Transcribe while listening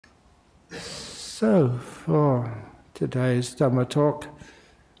So, for today's Dhamma talk,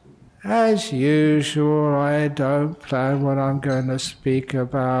 as usual, I don't plan what I'm going to speak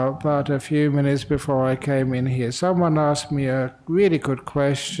about, but a few minutes before I came in here, someone asked me a really good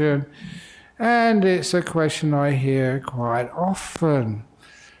question, and it's a question I hear quite often.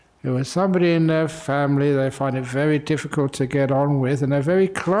 There was somebody in their family they find it very difficult to get on with, and they're very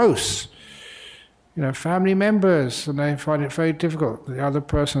close. Family members, and they find it very difficult. The other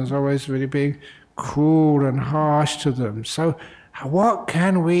person's always really being cruel and harsh to them. So what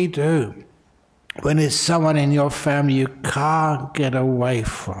can we do when there's someone in your family you can't get away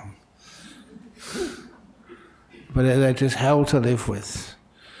from, but they're just hell to live with?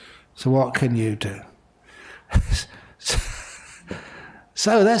 So what can you do?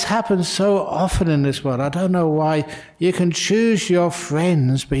 So that's happened so often in this world. I don't know why. You can choose your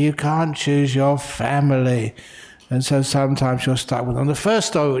friends, but you can't choose your family. And so sometimes you're stuck with them. The first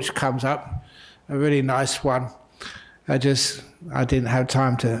story which comes up, a really nice one, I didn't have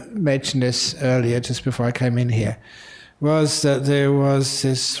time to mention this earlier, just before I came in here, was that there was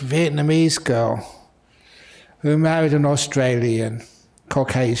this Vietnamese girl who married an Australian,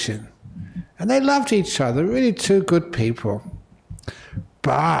 Caucasian. And they loved each other, really two good people.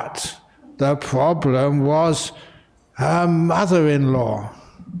 But the problem was her mother-in-law.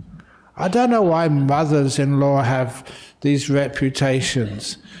 I don't know why mothers-in-law have these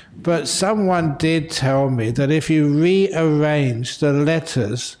reputations, but someone did tell me that if you rearrange the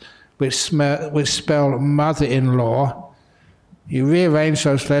letters which spell mother-in-law, you rearrange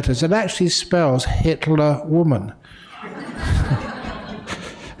those letters, it actually spells Hitler woman.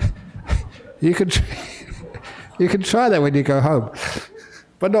 You can try that when you go home.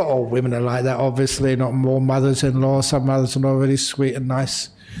 But not all women are like that, obviously, not more mothers-in-law. Some mothers-in-law are really sweet and nice.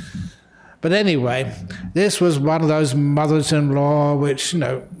 But anyway, this was one of those mothers-in-law which,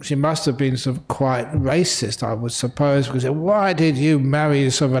 she must have been quite racist, I would suppose, because why did you marry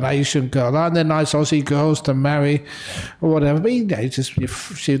sort of an Asian girl? Aren't there nice Aussie girls to marry or whatever? But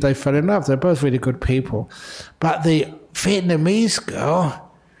they fell in love. They're both really good people. But the Vietnamese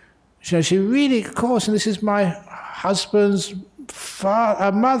girl, she really, of course, and this is my husband's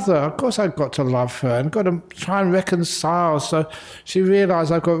mother, of course I've got to love her and got to try and reconcile. So she realised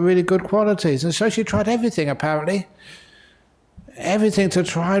I've got really good qualities, and so she tried everything, apparently, everything to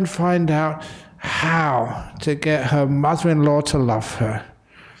try and find out how to get her mother-in-law to love her.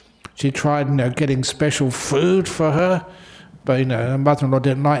 She tried, getting special food for her, but her mother-in-law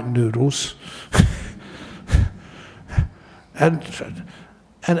didn't like noodles, and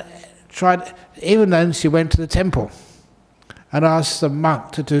tried. Even then, she went to the temple and asked the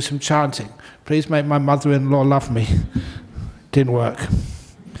monk to do some chanting. Please make my mother-in-law love me. Didn't work.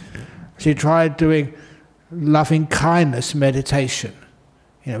 She tried doing loving kindness meditation.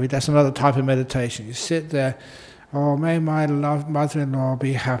 That's another type of meditation. You sit there, oh, may my mother-in-law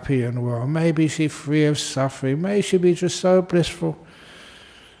be happy and well. Maybe she's free of suffering. May she be just so blissful.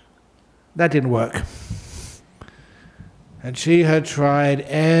 That didn't work. And she had tried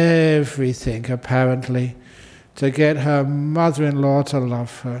everything, apparently, to get her mother-in-law to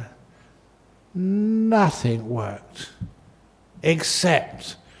love her. Nothing worked,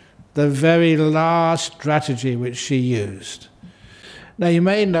 except the very last strategy which she used. Now, you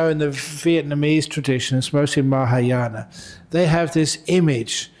may know in the Vietnamese tradition, it's mostly Mahayana, they have this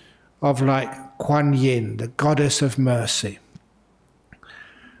image of like Kuan Yin, the goddess of mercy.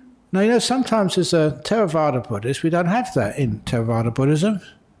 Now, sometimes as a Theravada Buddhist, we don't have that in Theravada Buddhism.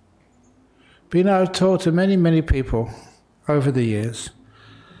 But I've talked to many, many people over the years.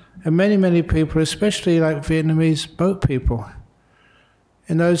 And many, many people, especially like Vietnamese boat people,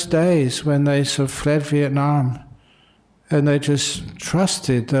 in those days when they sort of fled Vietnam and they just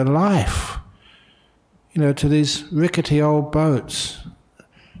trusted their life, to these rickety old boats,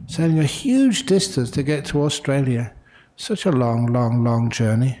 sailing a huge distance to get to Australia. Such a long, long, long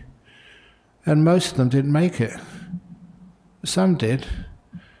journey. And most of them didn't make it. Some did.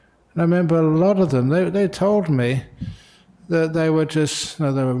 And I remember a lot of them, they told me that they were just,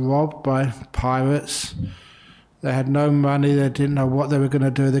 they were robbed by pirates. They had no money, they didn't know what they were going to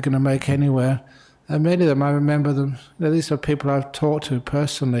do, they're going to make anywhere. And many of them, I remember them, these are people I've talked to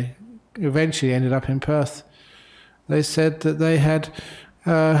personally, eventually ended up in Perth. They said that they had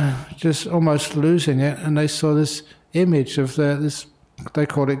just almost losing it, and they saw this image of this, they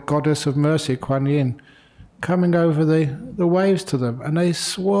called it Goddess of Mercy, Kuan Yin, coming over the waves to them, and they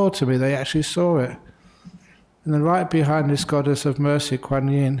swore to me they actually saw it. And then right behind this Goddess of Mercy, Kuan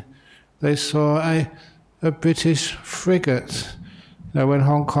Yin, they saw a British frigate, when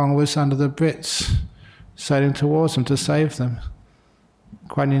Hong Kong was under the Brits, sailing towards them to save them.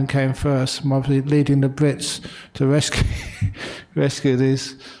 Kuan Yin came first, obviously leading the Brits to rescue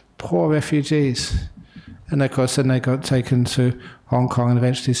these poor refugees. And of course then they got taken to Hong Kong and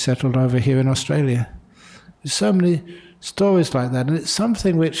eventually settled over here in Australia. There's so many stories like that, and it's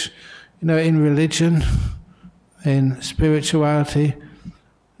something which, in religion, in spirituality,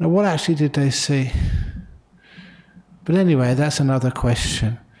 what actually did they see? But anyway, that's another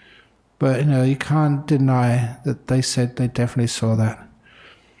question. But you can't deny that they said they definitely saw that.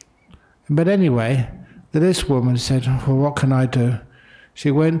 But anyway, this woman said, well, what can I do?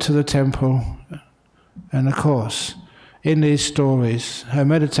 She went to the temple, and of course, in these stories, her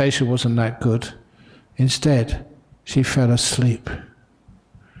meditation wasn't that good. Instead, she fell asleep.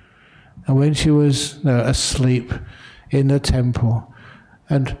 And when she was asleep in the temple,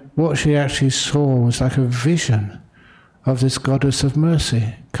 and what she actually saw was like a vision of this goddess of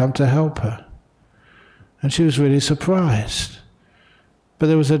mercy come to help her. And she was really surprised. But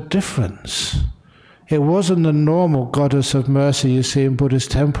there was a difference. It wasn't the normal goddess of mercy you see in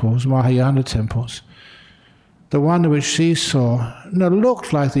Buddhist temples, Mahayana temples. The one which she saw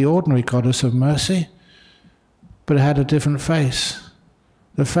looked like the ordinary goddess of mercy, but it had a different face.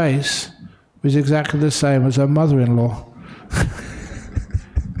 The face was exactly the same as her mother-in-law.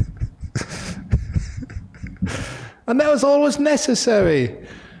 And that was always necessary.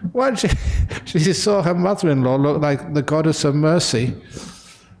 Once she saw her mother-in-law look like the goddess of mercy,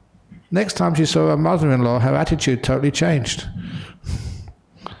 next time she saw her mother-in-law, her attitude totally changed.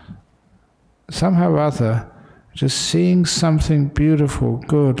 Somehow or other, just seeing something beautiful,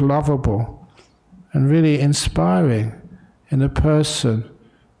 good, lovable, and really inspiring in a person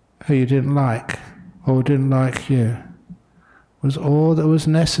who you didn't like, or who didn't like you, was all that was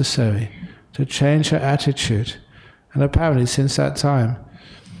necessary to change her attitude. And apparently since that time,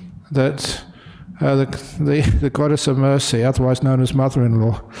 that the goddess of mercy, otherwise known as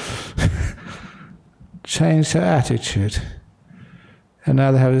mother-in-law, changed her attitude. And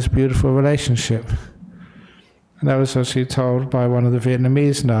now they have this beautiful relationship. And that was actually told by one of the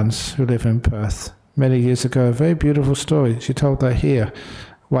Vietnamese nuns who live in Perth many years ago. A very beautiful story. She told that here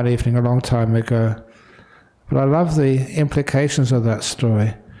one evening a long time ago. But I love the implications of that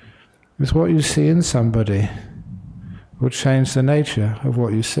story. It's what you see in somebody will change the nature of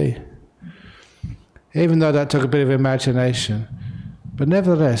what you see. Even though that took a bit of imagination, but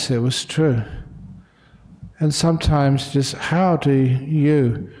nevertheless it was true. And sometimes just how do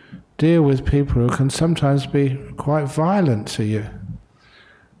you deal with people who can sometimes be quite violent to you?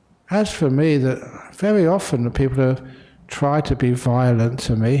 As for me, that very often the people who try to be violent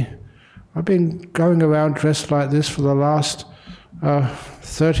to me, I've been going around dressed like this for the last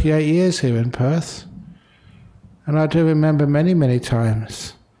 38 years here in Perth. And I do remember many, many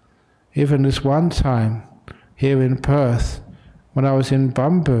times, even this one time here in Perth, when I was in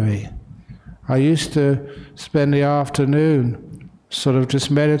Bunbury, I used to spend the afternoon sort of just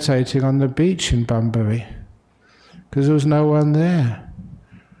meditating on the beach in Bunbury, because there was no one there.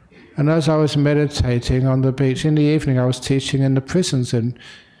 And as I was meditating on the beach, in the evening I was teaching in the prisons in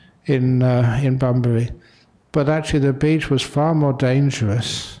Bunbury, but actually the beach was far more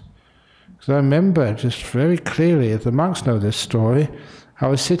dangerous. Because I remember just very clearly, the monks know this story, I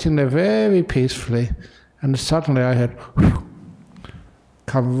was sitting there very peacefully, and suddenly I had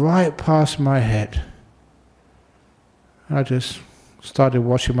come right past my head. I just started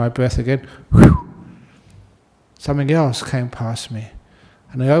watching my breath again. Something else came past me,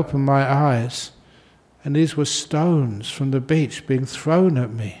 and I opened my eyes, and these were stones from the beach being thrown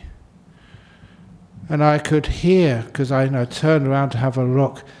at me. And I could hear, because I turned around to have a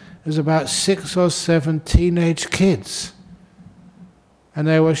look, there's about 6 or 7 teenage kids. And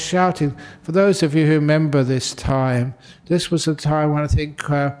they were shouting. For those of you who remember this time, this was a time when I think,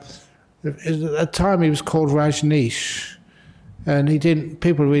 at the time he was called Rajneesh. And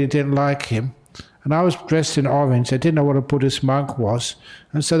people really didn't like him. And I was dressed in orange. They didn't know what a Buddhist monk was.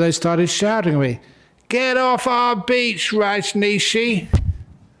 And so they started shouting at me, "Get off our beach, Rajneeshi!"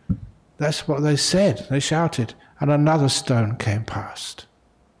 That's what they said. They shouted. And another stone came past.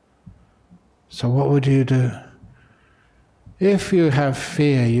 So what would you do? If you have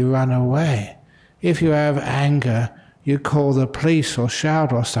fear, you run away. If you have anger, you call the police or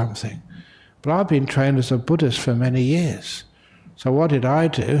shout or something. But I've been trained as a Buddhist for many years. So what did I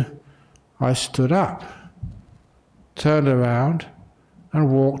do? I stood up, turned around, and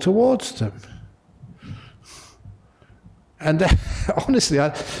walked towards them. And then, honestly,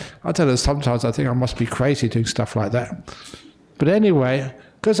 I don't know, sometimes I think I must be crazy doing stuff like that. But anyway,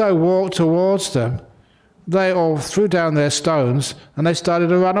 because I walked towards them, they all threw down their stones and they started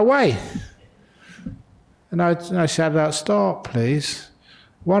to run away. And I shouted out, "Stop, please."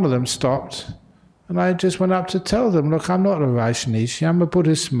 one of them stopped, and I just went up to tell them, look, I'm not a Vaishnishi, I'm a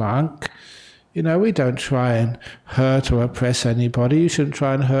Buddhist monk. You know, we don't try and hurt or oppress anybody. You shouldn't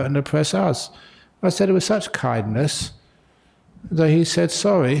try and hurt and oppress us. I said it with such kindness that he said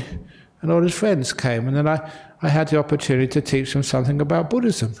sorry, and all his friends came, and then I had the opportunity to teach them something about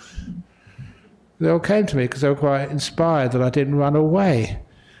Buddhism. They all came to me because they were quite inspired that I didn't run away.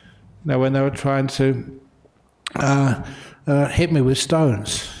 You know, when they were trying to hit me with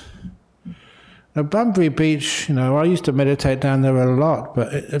stones. Now, Bunbury Beach, you know, I used to meditate down there a lot, but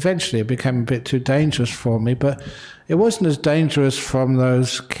eventually it became a bit too dangerous for me. But it wasn't as dangerous from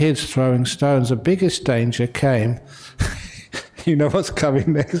those kids throwing stones. The biggest danger came, you know what's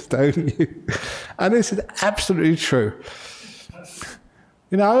coming next, don't you? And this is absolutely true.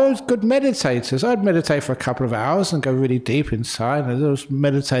 You know, I was good meditators. I'd meditate for a couple of hours and go really deep inside. And I was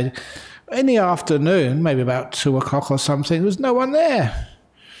meditating. In the afternoon, maybe about 2 o'clock or something, there was no one there.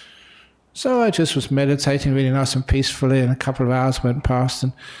 So I just was meditating really nice and peacefully, and a couple of hours went past.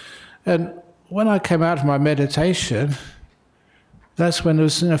 And when I came out of my meditation, that's when there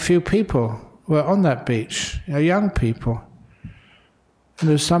was a few people were on that beach, you know, young people. And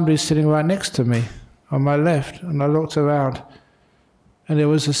there was somebody sitting right next to me on my left, and I looked around. And there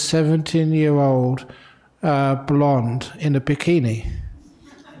was a 17-year-old blonde in a bikini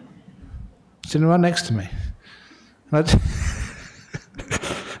sitting right next to me. And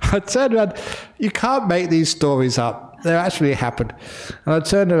I turned around. You can't make these stories up. They actually happened. And I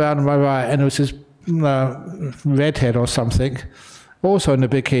turned around on my right, and there was this redhead or something, also in a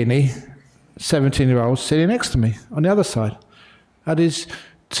bikini, 17-year-old, sitting next to me on the other side. And these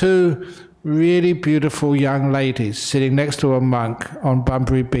two really beautiful young ladies sitting next to a monk on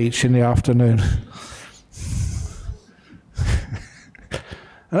Bunbury Beach in the afternoon.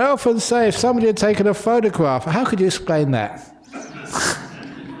 And I often say, if somebody had taken a photograph, how could you explain that?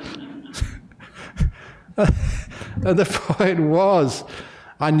 And the point was,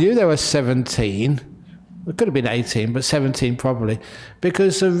 I knew they were 17. It could have been 18, but 17 probably.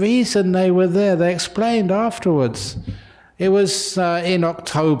 Because the reason they were there, they explained afterwards. It was in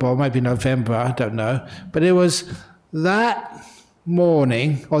October, or maybe November, I don't know. But it was that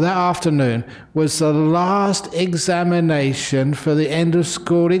morning, or that afternoon, was the last examination for the end of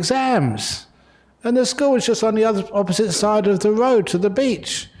school exams. And the school was just on the opposite side of the road to the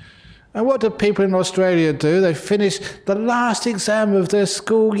beach. And what do people in Australia do? They finish the last exam of their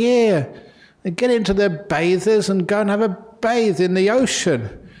school year. They get into their bathers and go and have a bathe in the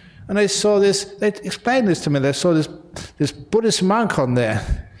ocean. And they saw this, they explained this to me, they saw this Buddhist monk on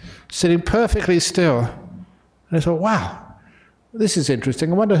there, sitting perfectly still. And they thought, wow, this is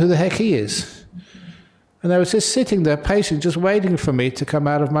interesting, I wonder who the heck he is. And they were just sitting there patient, just waiting for me to come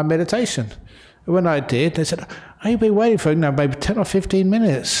out of my meditation. And when I did, they said, oh, you've been waiting for maybe 10 or 15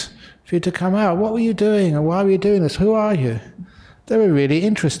 minutes for you to come out. What were you doing, and why were you doing this? Who are you? They were really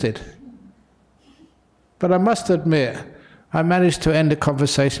interested. But I must admit, I managed to end the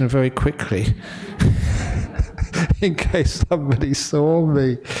conversation very quickly in case somebody saw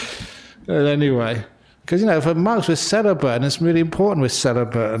me. But anyway, because, you know, for monks we're celibate, and it's really important we're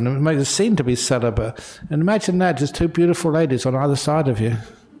celibate, and it makes us seem to be celibate. And imagine that, just two beautiful ladies on either side of you.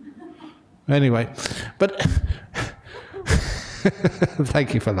 Anyway, but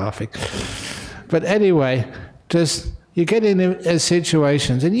thank you for laughing. But anyway, just you get in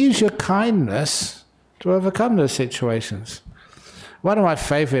situations and use your kindness to overcome those situations. One of my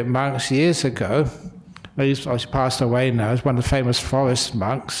favourite monks years ago, he's passed away now, is one of the famous forest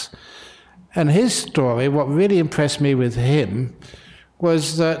monks. And his story, what really impressed me with him,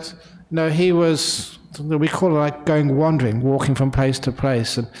 was that, you know, he was, we call it like going wandering, walking from place to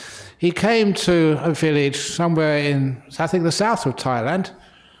place. And he came to a village somewhere in, I think, the south of Thailand.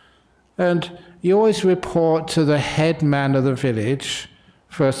 And you always report to the head man of the village,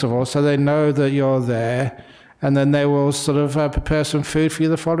 first of all, so they know that you're there, and then they will sort of prepare some food for you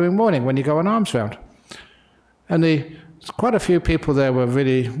the following morning when you go on alms round. And quite a few people there were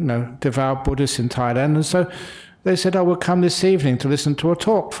really, you know, devout Buddhists in Thailand, and so they said, oh, we'll come this evening to listen to a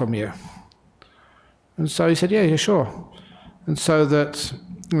talk from you. And so he said, yeah, sure. And so that,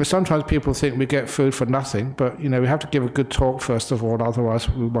 you know, sometimes people think we get food for nothing, but, you know, we have to give a good talk first of all, otherwise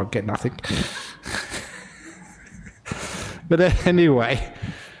we won't get nothing. But anyway,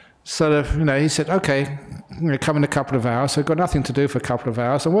 sort of, you know, he said, okay, you know, come in a couple of hours. So they've got nothing to do for a couple of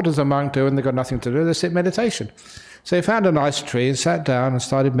hours. And what does a monk do when they've got nothing to do? They sit meditation. So he found a nice tree and sat down and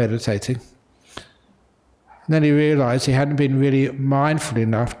started meditating. And then he realized he hadn't been really mindful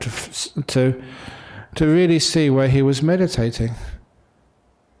enough to really see where he was meditating.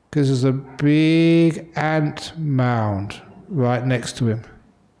 Because there's a big ant mound right next to him.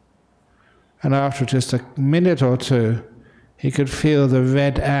 And after just a minute or two, he could feel the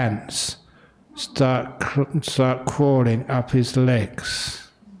red ants start crawling up his legs.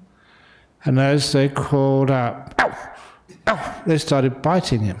 And as they crawled up, ow, ow, they started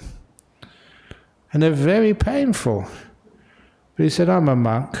biting him. And they're very painful. But he said, I'm a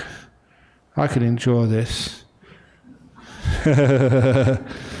monk. I can endure this.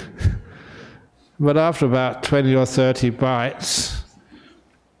 But after about 20 or 30 bites,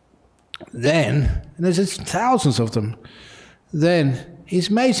 then, and there's just thousands of them, then he's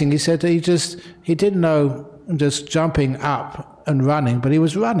amazing. He said that he didn't know just jumping up and running, but he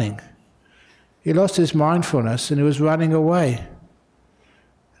was running. He lost his mindfulness and he was running away.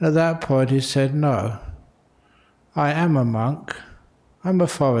 And at that point he said, no, I am a monk. I'm a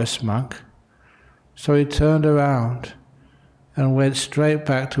forest monk. So he turned around and went straight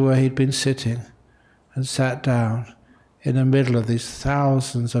back to where he'd been sitting and sat down in the middle of these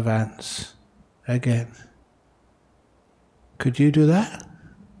thousands of ants again. Could you do that?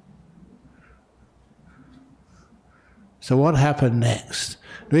 So what happened next?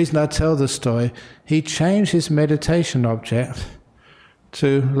 The reason I tell the story, he changed his meditation object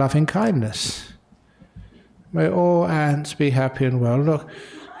to loving kindness. May all ants be happy and well. Look,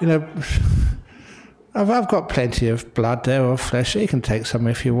 you know, I've got plenty of blood there or flesh. You can take some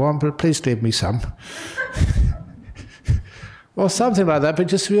if you want, but please leave me some. Or something like that, but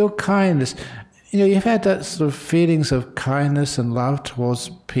just real kindness. You know, you've had that sort of feelings of kindness and love towards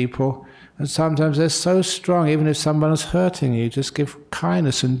people, and sometimes they're so strong, even if someone is hurting you, just give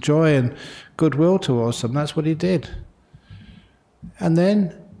kindness and joy and goodwill towards them. That's what he did. And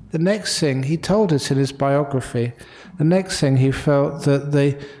then the next thing, he told us in his biography, the next thing he felt that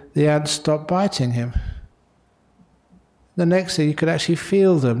the ants stopped biting him. The next thing, you could actually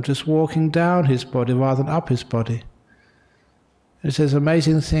feel them just walking down his body rather than up his body. It's an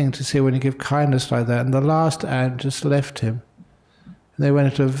amazing thing to see when you give kindness like that. And the last ant just left him. And they went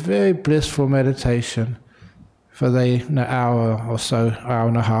into a very blissful meditation for the hour or so, hour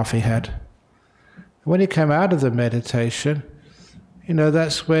and a half he had. When he came out of the meditation, you know,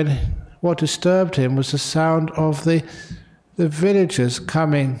 that's when what disturbed him was the sound of the villagers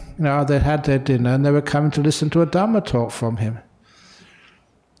coming. You know, they had their dinner and they were coming to listen to a Dhamma talk from him.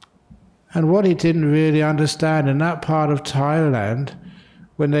 And what he didn't really understand in that part of Thailand,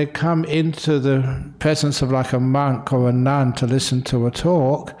 when they come into the presence of like a monk or a nun to listen to a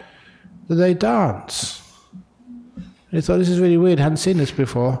talk, that they dance. And he thought, this is really weird, hadn't seen this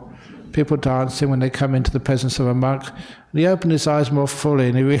before. People dancing when they come into the presence of a monk. And he opened his eyes more fully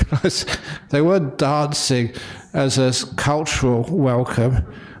and he realized they weren't dancing as a cultural welcome.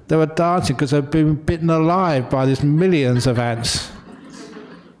 They were dancing because they'd been bitten alive by these millions of ants.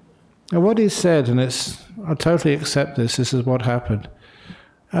 And what he said, and I totally accept this is what happened.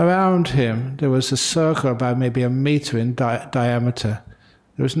 Around him, there was a circle about maybe a meter in diameter.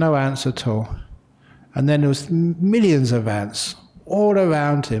 There was no ants at all. And then there was millions of ants all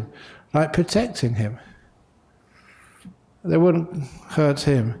around him, like protecting him. They wouldn't hurt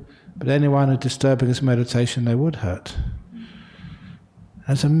him, but anyone who disturbing his meditation, they would hurt. And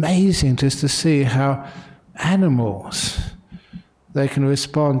it's amazing just to see how animals, they can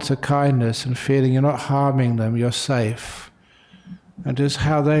respond to kindness and feeling you're not harming them, you're safe. And just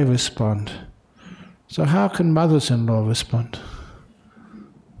how they respond. So how can mothers-in-law respond?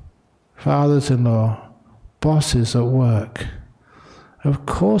 Fathers-in-law, bosses at work. Of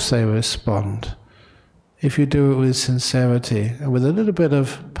course they respond. If you do it with sincerity and with a little bit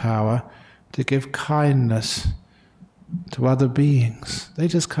of power to give kindness to other beings. They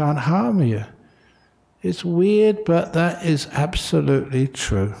just can't harm you. It's weird, but that is absolutely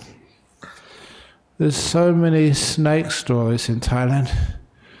true. There's so many snake stories in Thailand.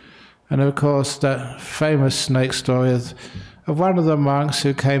 And of course, that famous snake story of one of the monks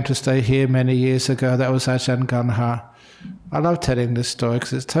who came to stay here many years ago, that was Ajahn Brahm. I love telling this story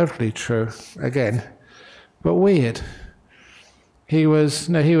because it's totally true, again, but weird. He was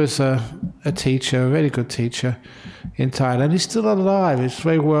a teacher, a very good teacher in Thailand. He's still alive. It's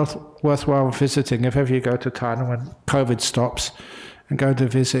very worthwhile visiting if ever you go to Thailand when COVID stops and go to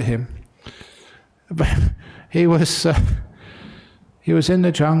visit him. But he was in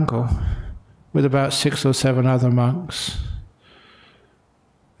the jungle with about 6 or 7 other monks.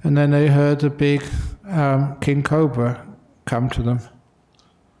 And then they heard a big king cobra come to them.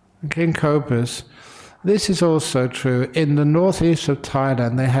 And king cobras, this is also true. In the northeast of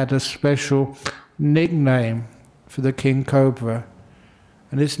Thailand, they had a special nickname for the king cobra.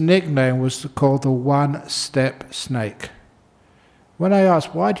 And its nickname was called the one-step snake. When I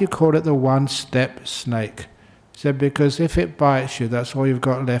asked, why do you call it the one-step snake? He said, because if it bites you, that's all you've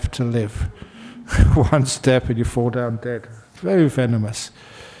got left to live. one step and you fall down dead. Very venomous.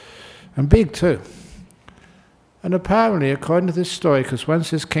 And big too. And apparently, according to this story, because once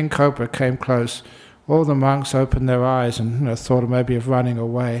this king cobra came close, all the monks opened their eyes and thought maybe of running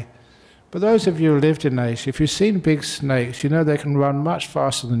away. But those of you who lived in Asia, if you've seen big snakes, you know they can run much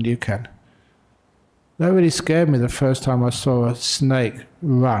faster than you can. That really scared me the first time I saw a snake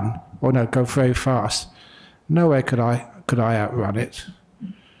run, or no, go very fast. No way could I outrun it.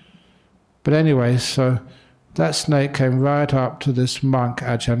 But anyway, so that snake came right up to this monk,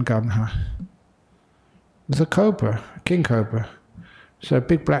 Ajahn Brahm. It was a cobra, a king cobra. So a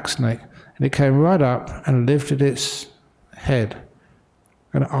big black snake. And it came right up and lifted its head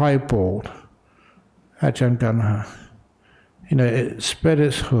and eyeballed Ajahn Brahm. It spread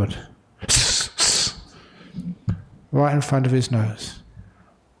its hood right in front of his nose.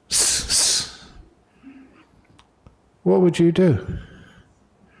 What would you do?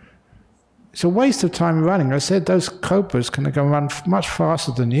 It's a waste of time running. I said those cobras can go run much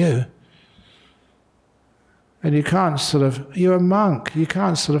faster than you. And you can't you're a monk, you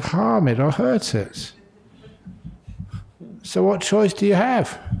can't harm it or hurt it. So what choice do you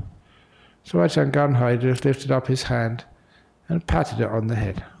have? So Ajahn Brahm just lifted up his hand and patted it on the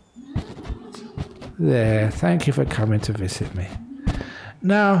head. There, thank you for coming to visit me.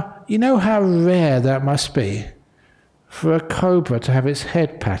 Now, you know how rare that must be for a cobra to have its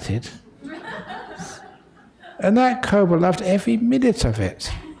head patted? And that cobra loved every minute of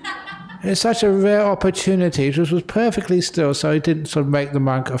it. It's such a rare opportunity. It was perfectly still, so it didn't make the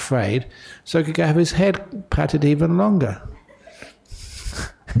monk afraid, so he could have his head patted even longer.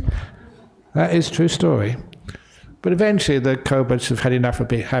 That is a true story. But eventually the cobra had had enough of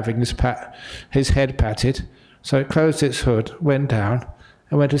having his head patted, so it closed its hood, went down,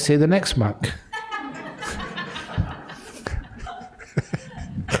 and went to see the next monk.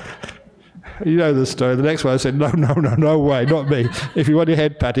 You know the story. The next one I said, no way, not me. If you want your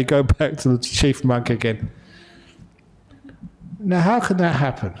head patted, go back to the chief monk again. Now, how can that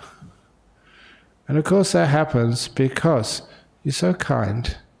happen? And of course that happens because you're so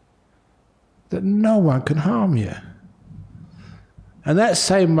kind that no one can harm you. And that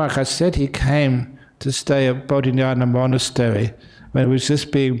same monk, I said he came to stay at Bodhinyana Monastery when it was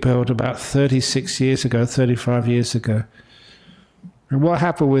just being built about 36 years ago, 35 years ago. And what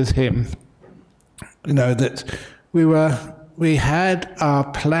happened with him? That we had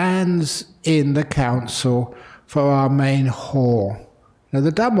our plans in the council for our main hall. The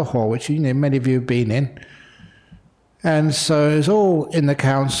Dhamma hall, which many of you have been in. And so it was all in the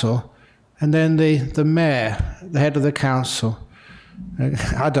council. And then the mayor, the head of the council,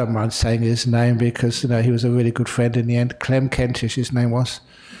 I don't mind saying his name because he was a really good friend in the end. Clem Kentish, his name was.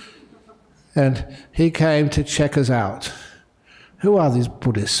 And he came to check us out. Who are these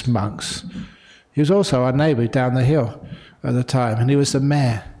Buddhist monks? He was also our neighbour down the hill at the time, and he was the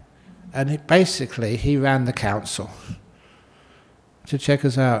mayor. And he ran the council to check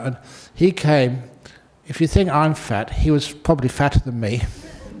us out. And he came, if you think I'm fat, he was probably fatter than me,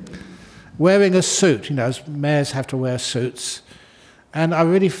 wearing a suit. Mayors have to wear suits. And I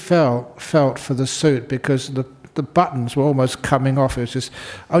really felt for the suit because the buttons were almost coming off. It was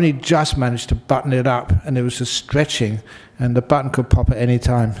only just managed to button it up, and it was just stretching, and the button could pop at any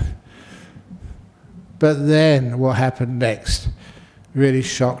time. But then what happened next really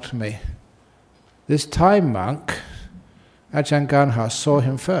shocked me. This Thai monk, Ajahn Brahm, saw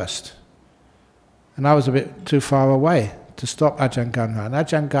him first. And I was a bit too far away to stop Ajahn Brahm. And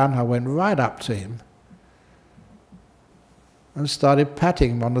Ajahn Brahm went right up to him and started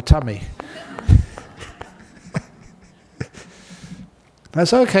patting him on the tummy. Now,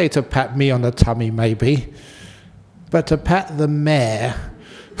 it's okay to pat me on the tummy, maybe, but to pat the mayor,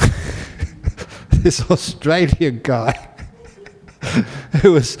 this Australian guy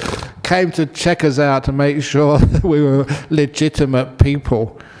who came to check us out to make sure that we were legitimate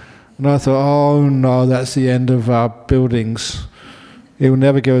people. And I thought, oh no, that's the end of our buildings. He will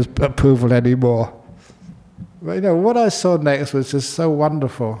never give us approval anymore. But what I saw next was just so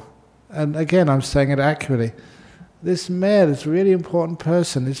wonderful. And again, I'm saying it accurately. This mayor, this really important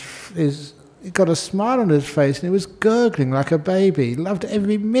person, he got a smile on his face and he was gurgling like a baby. He loved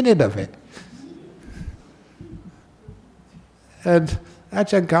every minute of it. And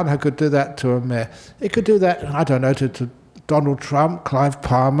Ajahn Brahm could do that to a mayor. He could do that, I don't know, to Donald Trump, Clive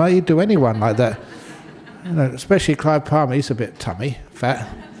Palmer. He'd do anyone like that. Especially Clive Palmer. He's a bit tummy, fat.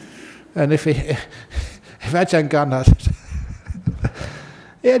 And if Ajahn Brahm,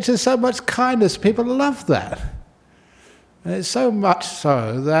 he had just so much kindness. People love that. And it's so much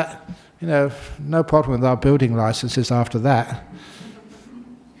so that, no problem with our building licenses after that.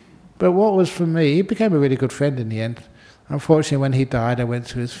 But what was for me, he became a really good friend in the end. Unfortunately, when he died, I went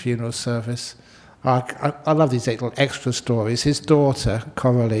to his funeral service. I love these little extra stories. His daughter,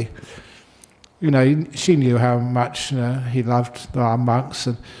 Coralie, she knew how much he loved our monks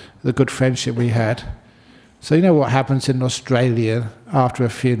and the good friendship we had. So you know what happens in Australia after a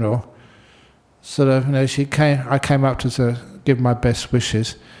funeral? Sort of, I came up to give my best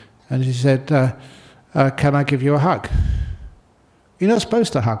wishes, and she said, "Can I give you a hug?" You're not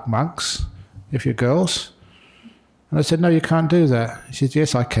supposed to hug monks if you're girls. And I said, "No, you can't do that." She said,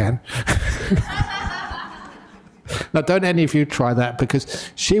 "Yes, I can." Now, don't any of you try that, because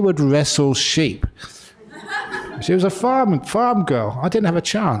she would wrestle sheep. She was a farm girl. I didn't have a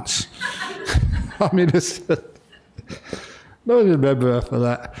chance. I mean, no, remember her for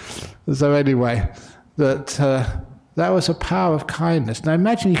that. So anyway, that was a power of kindness. Now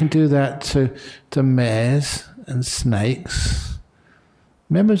imagine you can do that to mares and snakes.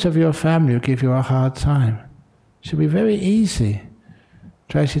 Members of your family who give you a hard time. It should be very easy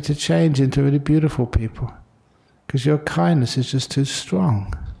to actually to change into really beautiful people, because your kindness is just too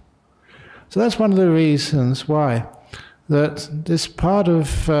strong. So that's one of the reasons why that this part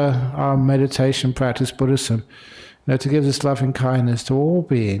of our meditation practice, Buddhism, to give this loving kindness to all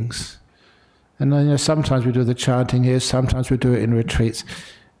beings. And then sometimes we do the chanting here, sometimes we do it in retreats.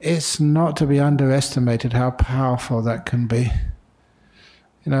 It's not to be underestimated how powerful that can be.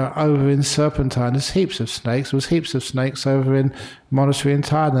 Over in Serpentine, there's heaps of snakes. There was heaps of snakes over in monastery in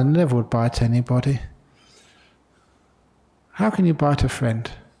Thailand. They never would bite anybody. How can you bite a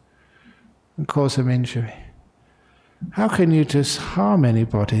friend and cause them injury? How can you just harm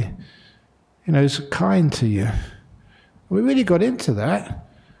anybody, who's kind to you? We really got into that.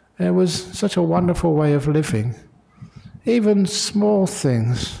 It was such a wonderful way of living. Even small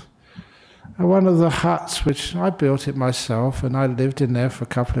things. One of the huts, which I built it myself, and I lived in there for a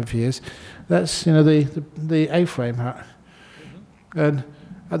couple of years, that's the A-frame hut. And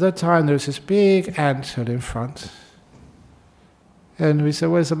at that time there was this big anthill in front. And we said,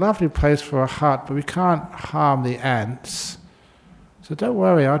 well, it's a lovely place for a hut, but we can't harm the ants. So don't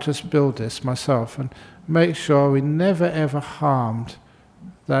worry, I'll just build this myself and make sure we never ever harmed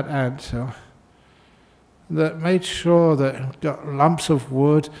that anthill. That made sure that we got lumps of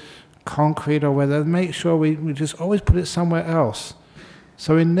wood, concrete or whatever, make sure we just always put it somewhere else.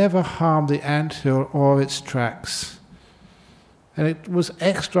 So we never harmed the anthill or its tracks. And it was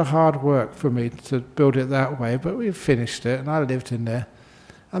extra hard work for me to build it that way, but we finished it and I lived in there.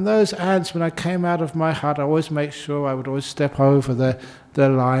 And those ants, when I came out of my hut, I always make sure I would always step over their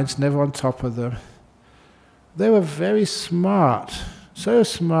lines, never on top of them. They were very smart, so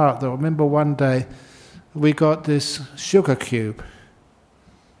smart that I remember one day we got this sugar cube.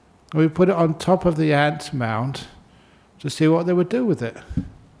 We put it on top of the ant mound to see what they would do with it.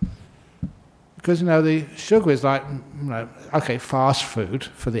 Because, the sugar is like, fast food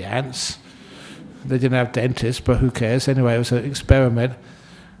for the ants. They didn't have dentists, but who cares? Anyway, it was an experiment.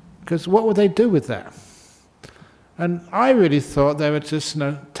 Because what would they do with that? And I really thought they would just,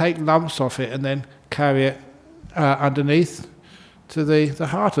 take lumps off it and then carry it underneath to the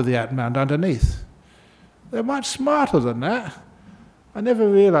heart of the ant mound underneath. They're much smarter than that. I never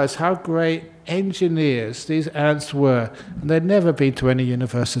realized how great engineers these ants were, and they'd never been to any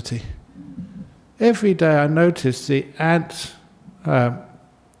university. Every day I noticed the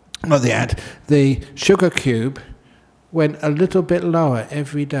sugar cube went a little bit lower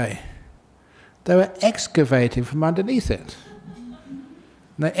every day. They were excavating from underneath it. And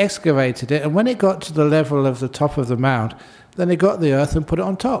they excavated it, and when it got to the level of the top of the mound, then they got the earth and put it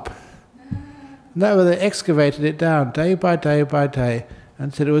on top. And that way they excavated it down day by day by day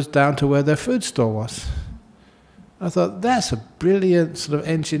until it was down to where their food store was. I thought, that's a brilliant sort of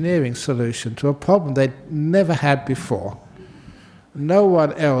engineering solution to a problem they'd never had before. No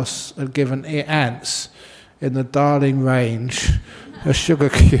one else had given ants in the Darling Range a sugar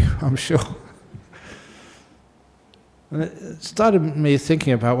cube, I'm sure. And it started me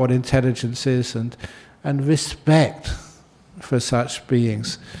thinking about what intelligence is and respect for such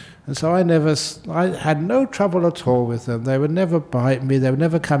beings. And so I had no trouble at all with them. They would never bite me, they would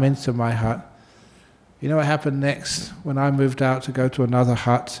never come into my hut. You know what happened next when I moved out to go to another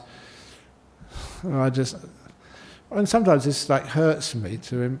hut? And sometimes this hurts me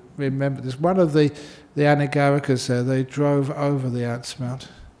to remember this. One of the Anagarikas there, they drove over the ants mound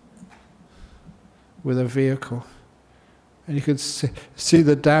with a vehicle. And you could see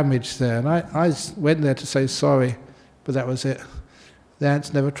the damage there. And I went there to say sorry, but that was it. The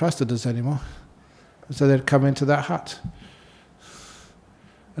ants never trusted us anymore. And so they'd come into that hut.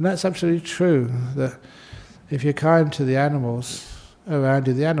 And that's absolutely true, that if you're kind to the animals, around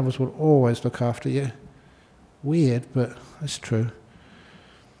you, the animals will always look after you. Weird, but it's true.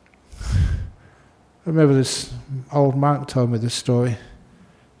 I remember this old monk told me this story.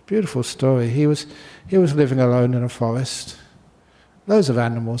 Beautiful story. He was living alone in a forest. Loads of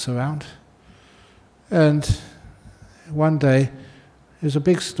animals around. And one day, it was a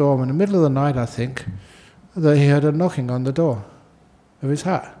big storm, in the middle of the night, I think, that he heard a knocking on the door of his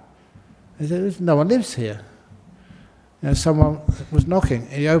hut. He said, no one lives here. You know, someone was knocking.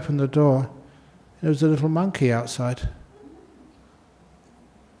 He opened the door, and there was a little monkey outside.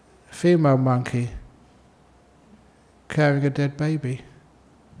 A female monkey carrying a dead baby.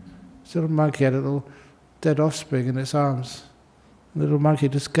 This little monkey had a little dead offspring in its arms. The little monkey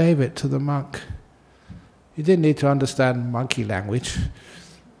just gave it to the monk. He didn't need to understand monkey language,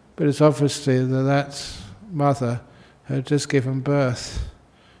 but it's obviously that mother had just given birth,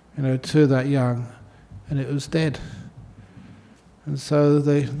 to that young, and it was dead. And so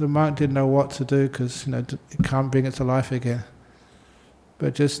the monk didn't know what to do because it can't bring it to life again,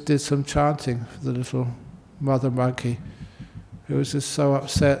 but just did some chanting for the little mother monkey, who was just so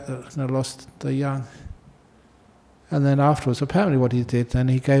upset that lost the young. And then afterwards, apparently what he did, then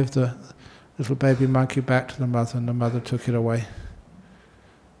he gave the little baby monkey back to the mother, and the mother took it away.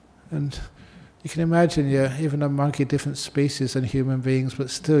 And you can imagine, even a monkey, different species than human beings,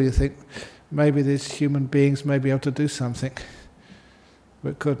 but still you think maybe these human beings may be able to do something,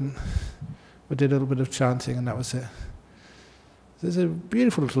 but couldn't. We did a little bit of chanting, and that was it. There's a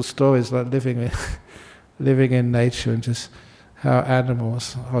beautiful little stories like living in nature, and just how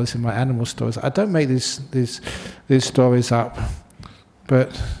animals, obviously my animal stories. I don't make these stories up,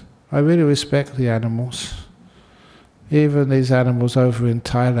 but I really respect the animals. Even these animals over in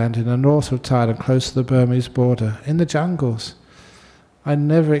Thailand, in the north of Thailand, close to the Burmese border, in the jungles. I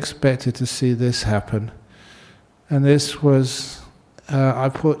never expected to see this happen. And this was, I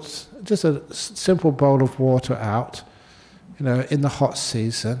put just a simple bowl of water out, in the hot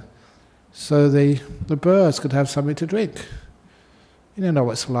season, so the birds could have something to drink. You don't know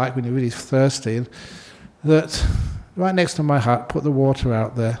what it's like when you're really thirsty. That right next to my hut, put the water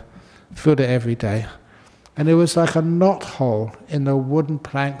out there, filled it every day. And it was like a knot hole in the wooden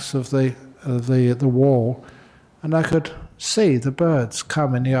planks of the wall, and I could see the birds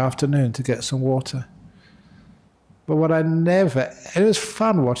come in the afternoon to get some water. But it was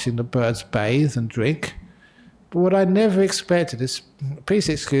fun watching the birds bathe and drink, but what I never expected is, please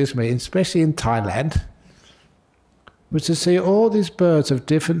excuse me, especially in Thailand, was to see all these birds of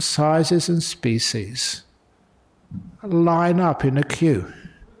different sizes and species line up in a queue.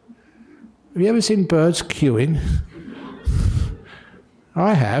 Have you ever seen birds queuing?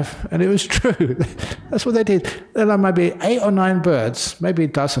 I have, and it was true. That's what they did. There were maybe 8 or 9 birds, maybe a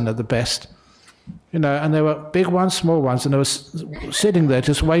dozen at the best. And there were big ones, small ones, and they were sitting there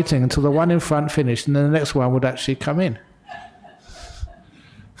just waiting until the one in front finished, and then the next one would actually come in.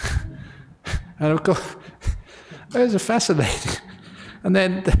 And of course, it was fascinating. And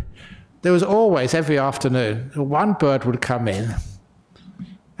then there was always, every afternoon, one bird would come in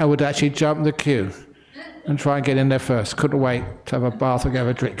and would actually jump the queue and try and get in there first. Couldn't wait to have a bath or have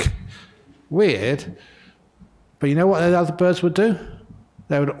a drink. Weird. But you know what the other birds would do?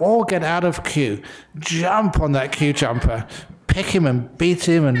 They would all get out of queue, jump on that queue jumper, pick him and beat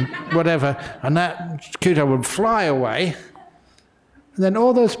him and whatever, and that queue jumper would fly away. And then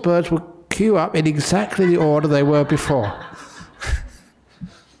all those birds would queue up in exactly the order they were before.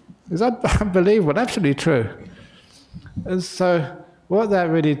 It's unbelievable, absolutely true. And so what that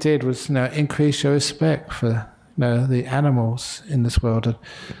really did was, increase your respect for, the animals in this world. And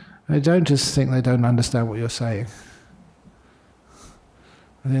I don't just think they don't understand what you're saying.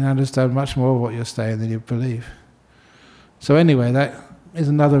 They understand much more what you're saying than you believe. So anyway, that is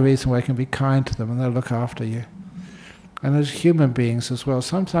another reason why you can be kind to them and they'll look after you. And as human beings as well,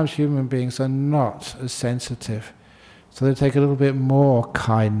 sometimes human beings are not as sensitive. So they take a little bit more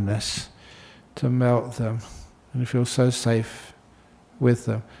kindness to melt them and feel so safe with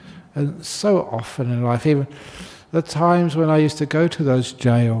them. And so often in life, even the times when I used to go to those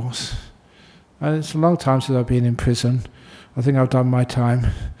jails, and it's a long time since I've been in prison. I think I've done my time.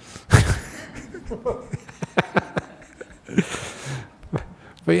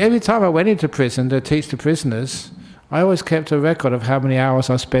 But every time I went into prison to teach the prisoners, I always kept a record of how many hours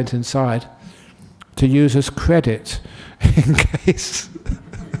I spent inside to use as credit in case.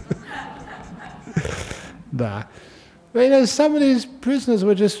 Nah. But some of these prisoners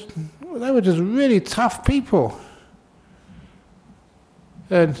were just really tough people.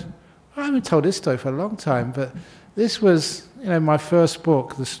 And I haven't told this story for a long time, but this was, my first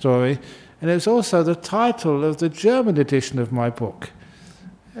book, the story, and it was also the title of the German edition of my book.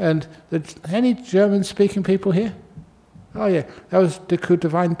 And any German-speaking people here? Oh yeah, that was the coup de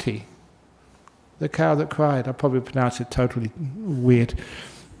Vinti, the cow that cried. I probably pronounced it totally weird.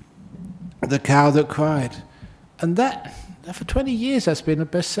 The cow that cried. And that for 20 years that's been a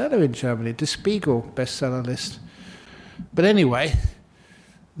bestseller in Germany, the Spiegel bestseller list. But anyway,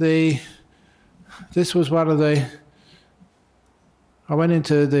 this was one of the... I went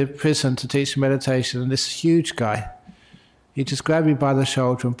into the prison to teach meditation, and this huge guy, he just grabbed me by the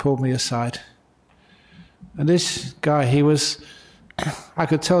shoulder and pulled me aside. And this guy, he was... I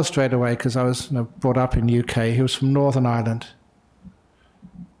could tell straight away because I was brought up in UK. He was from Northern Ireland.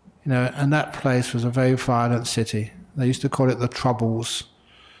 And that place was a very violent city. They used to call it the Troubles.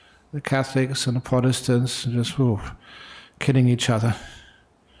 The Catholics and the Protestants just killing each other.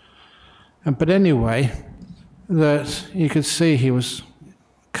 But anyway, that you could see he was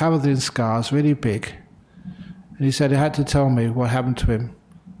covered in scars, really big. And he said he had to tell me what happened to him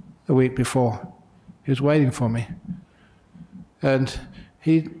a week before. He was waiting for me. And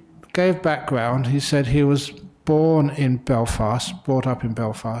he gave background. He said he was born in Belfast, brought up in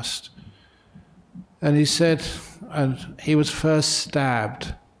Belfast. And he said he was first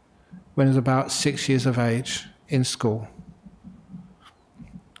stabbed when he was about 6 years of age in school.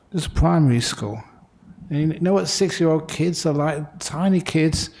 It was primary school. And you know what 6-year-old kids are like? Tiny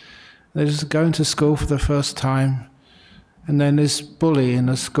kids. They're just going to school for the first time. And then this bully in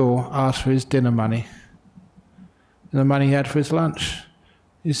the school asked for his dinner money. And the money he had for his lunch.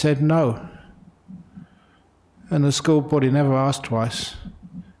 He said no. And the school bully never asked twice.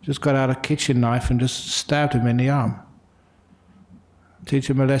 Just got out a kitchen knife and just stabbed him in the arm. Teach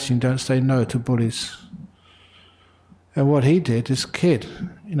him a lesson, don't say no to bullies. And what he did, this kid,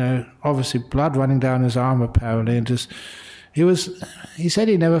 obviously blood running down his arm apparently, and he said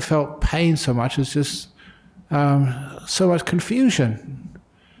he never felt pain so much as just so much confusion.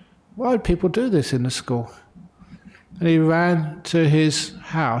 Why would people do this in the school? And he ran to his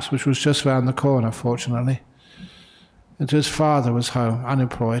house, which was just round the corner, fortunately. And his father was home,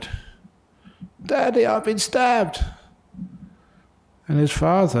 unemployed. "Daddy, I've been stabbed." And his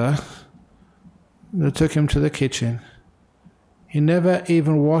father took him to the kitchen. He never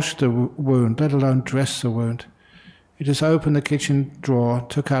even washed the wound, let alone dressed the wound. He just opened the kitchen drawer,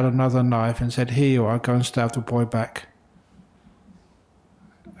 took out another knife and said, "Here you are, go and stab the boy back."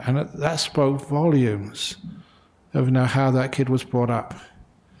 And that spoke volumes of how that kid was brought up.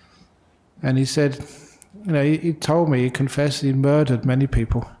 And he said, he told me, he confessed he murdered many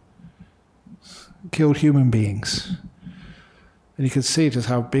people, killed human beings. And you could see just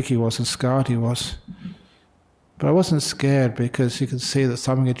how big he was and scarred he was. But I wasn't scared because you could see that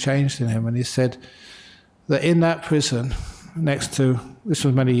something had changed in him. And he said that in that prison, next to, this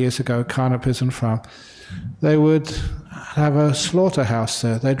was many years ago, Karna Prison Farm, they would have a slaughterhouse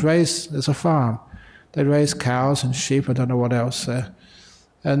there. There's a farm. They'd raise cows and sheep, I don't know what else there.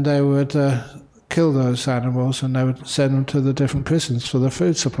 And they would kill those animals and they would send them to the different prisons for the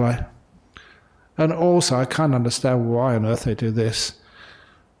food supply. And also, I can't understand why on earth they do this.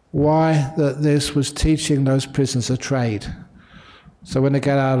 Why that this was teaching those prisoners a trade. So when they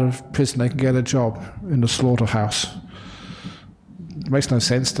get out of prison, they can get a job in the slaughterhouse. It makes no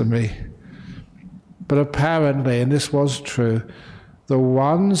sense to me. But apparently, and this was true, the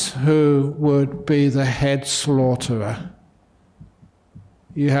ones who would be the head slaughterer,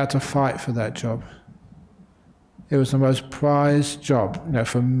 you had to fight for that job. It was the most prized job,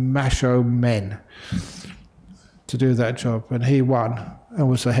 for macho men to do that job. And he won and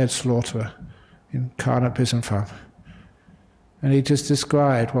was the head slaughterer in Karna Prison Farm. And he just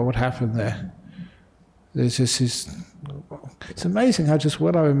described what would happen there. It's amazing how just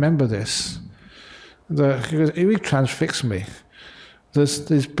well I remember this. It really transfixed me. There's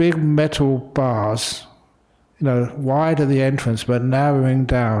these big metal bars, wide at the entrance but narrowing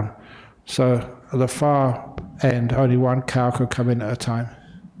down. So at the far end, only one cow could come in at a time.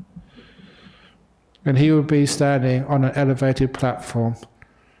 And he would be standing on an elevated platform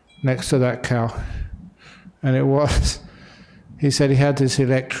next to that cow. And he said he had this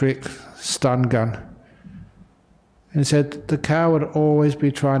electric stun gun. And he said the cow would always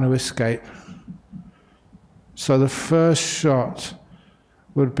be trying to escape. So the first shot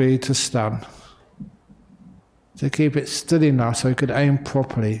would be to stun, to keep it still enough so he could aim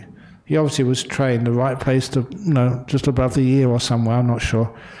properly. He obviously was trained the right place to, just above the ear or somewhere, I'm not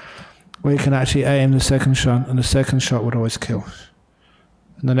sure, where he can actually aim the second shot, and the second shot would always kill.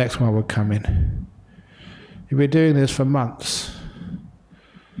 And the next one would come in. He'd been doing this for months.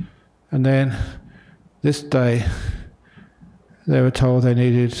 And then this day, they were told they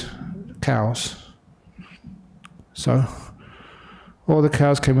needed cows. So All the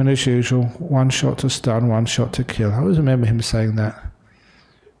cows came in as usual, one shot to stun, one shot to kill. I always remember him saying that.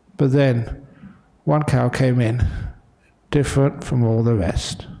 But then, one cow came in, different from all the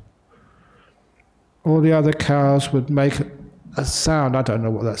rest. All the other cows would make a sound. I don't know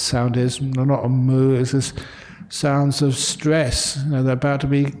what that sound is. Not a moo. It's just sounds of stress. You know, they're about to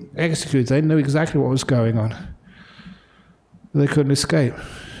be executed. They knew exactly what was going on. They couldn't escape.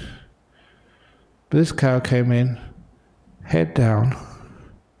 But this cow came in, head down,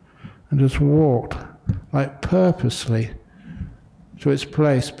 and just walked, like purposely, to its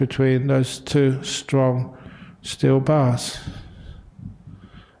place between those two strong steel bars.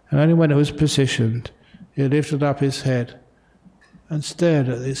 And only when it was positioned, it lifted up its head and stared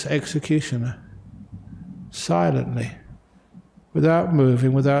at its executioner, silently, without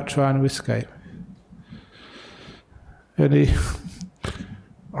moving, without trying to escape. And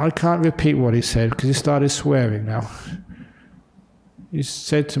I can't repeat what he said, because he started swearing now. He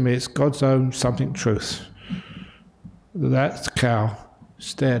said to me, it's God's own something truth. That cow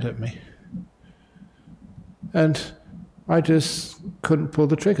stared at me. And I just couldn't pull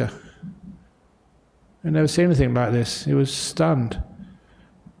the trigger. I never seen anything like this. He was stunned.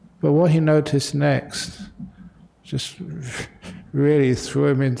 But what he noticed next just really threw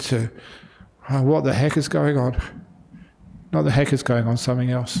him into, oh, what the heck is going on? Not the heck is going on,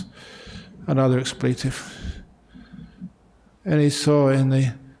 something else. Another expletive. And he saw in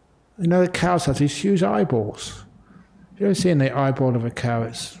the, the cows have these huge eyeballs. If you ever seen the eyeball of a cow,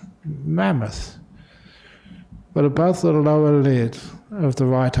 it's mammoth. But above the lower lid of the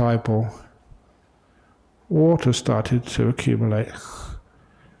right eyeball, water started to accumulate.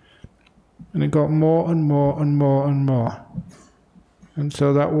 And it got more and more and more and more,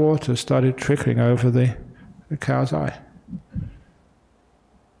 until that water started trickling over the cow's eye.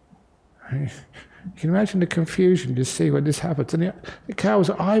 You can imagine the confusion you see when this happens. And the cow was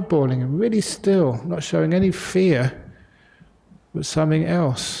eyeballing him, really still, not showing any fear, but something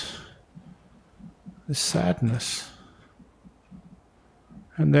else. The sadness.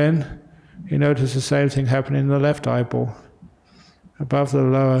 And then he noticed the same thing happening in the left eyeball. Above the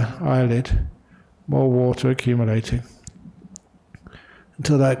lower eyelid, more water accumulating.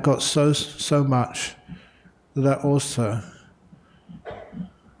 Until that got so much that also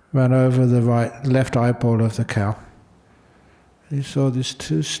ran over the left eyeball of the cow. And he saw these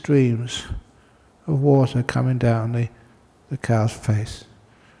two streams of water coming down the cow's face.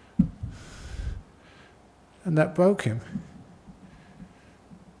 And that broke him.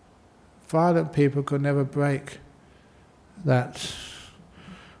 Violent people could never break that,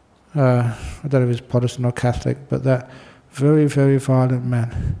 I don't know if it's Protestant or Catholic, but that very, very violent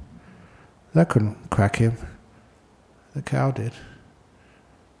man. That couldn't crack him. The cow did.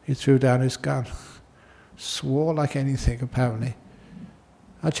 He threw down his gun. Swore like anything, apparently.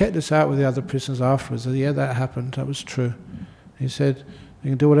 I checked this out with the other prisoners afterwards. I said, yeah, that happened. That was true. He said, they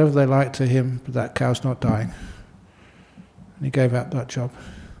can do whatever they like to him, but that cow's not dying. And he gave up that job.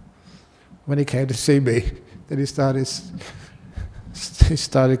 When he came to see me, then he started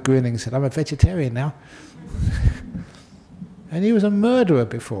grinning and said, I'm a vegetarian now. And he was a murderer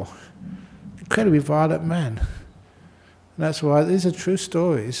before. Incredibly violent man. And that's why these are true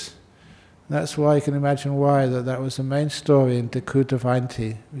stories. And that's why you can imagine why that was the main story in De Coup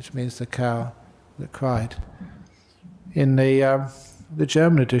Divinity, which means the cow that cried, in the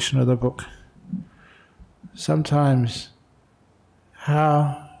German edition of the book. Sometimes,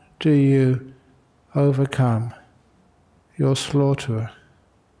 how do you overcome your slaughterer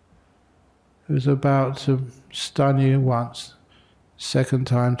who's about to stun you once, second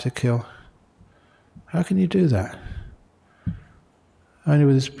time to kill? How can you do that? Only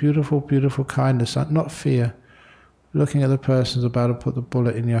with this beautiful, beautiful kindness, not fear, looking at the person who's about to put the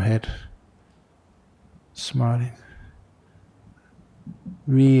bullet in your head, smiling,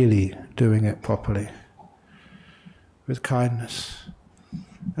 really doing it properly, with kindness.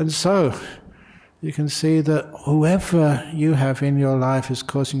 And so, you can see that whoever you have in your life is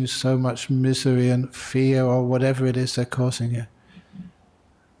causing you so much misery and fear, or whatever it is they're causing you.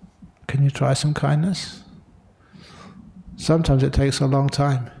 Can you try some kindness? Sometimes it takes a long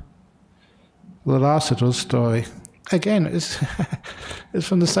time. The last little story, again, it's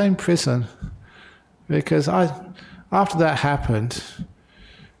from the same prison, because after that happened,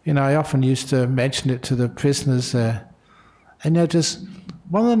 I often used to mention it to the prisoners there, and just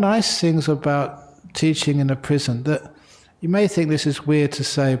one of the nice things about teaching in a prison, that you may think this is weird to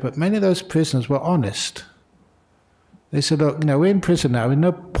say, but many of those prisoners were honest. They said, look, we're in prison now, there's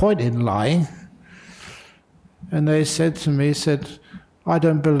no point in lying. And they said to me, I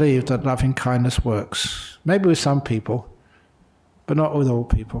don't believe that loving kindness works. Maybe with some people, but not with all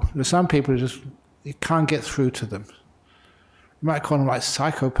people. There's some people who you can't get through to them. You might call them like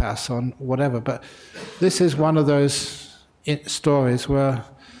psychopaths or whatever, but this is one of those stories where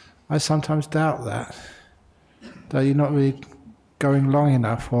I sometimes doubt that you're not really going long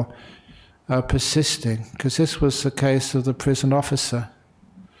enough or persisting, because this was the case of the prison officer.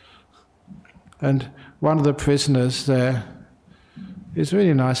 And one of the prisoners there is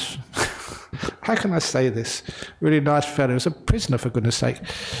really nice. How can I say this? Really nice fellow. He was a prisoner, for goodness sake.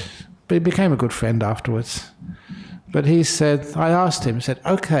 But he became a good friend afterwards. But he said, I asked him, he said,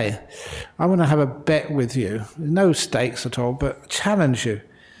 okay, I want to have a bet with you. No stakes at all, but challenge you. He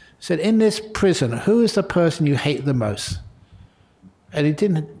said, in this prison, who is the person you hate the most? And he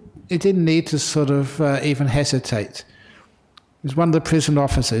didn't need to sort of even hesitate. He was one of the prison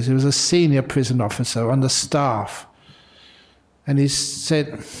officers. He was a senior prison officer on the staff. And he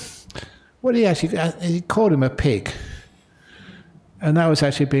said, what he actually, he called him a pig. And that was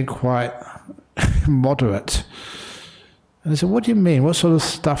actually being quite moderate. And I said, what do you mean? What sort of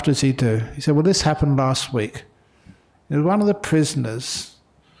stuff does he do? He said, well, this happened last week. It was one of the prisoners.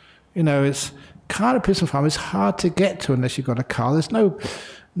 You know, it's kind of prison farm. It's hard to get to unless you've got a car. There's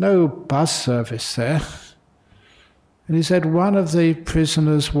no bus service there. And he said one of the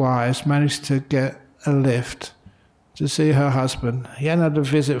prisoners' wives managed to get a lift to see her husband. He hadn't had a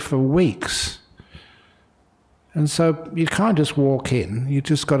visit for weeks. And so you can't just walk in. You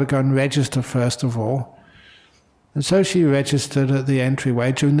just got to go and register first of all. And so she registered at the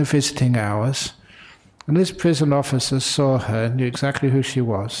entryway during the visiting hours. And this prison officer saw her and knew exactly who she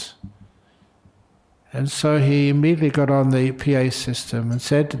was. And so he immediately got on the PA system and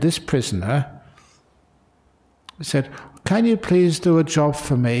said to this prisoner, he said, can you please do a job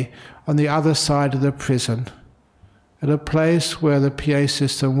for me on the other side of the prison, at a place where the PA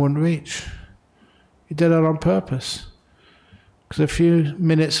system wouldn't reach? He did it on purpose. Because a few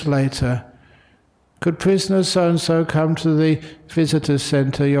minutes later, could prisoner so-and-so come to the visitor's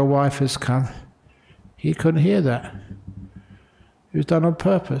centre, your wife has come? He couldn't hear that. It was done on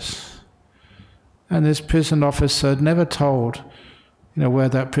purpose. And this prison officer had never told, where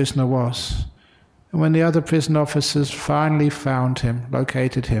that prisoner was. And when the other prison officers finally found him,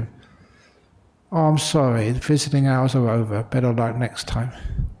 located him, oh, I'm sorry, the visiting hours are over, better luck next time.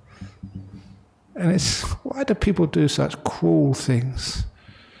 And it's, why do people do such cruel things?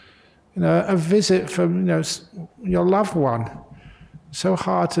 A visit from, your loved one. So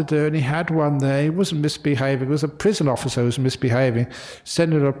hard to do, and he had one there. He wasn't misbehaving. It was a prison officer who was misbehaving.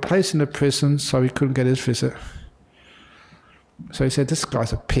 Sent him to a place in the prison so he couldn't get his visit. So he said, this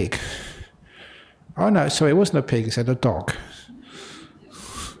guy's a pig. Oh no, sorry, it wasn't a pig, he said a dog.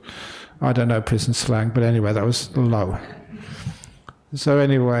 I don't know prison slang, but anyway, that was low. So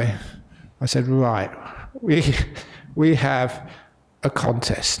anyway, I said, right, we have a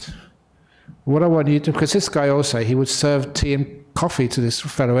contest. What I want you to, because this guy also, he would serve tea and coffee to this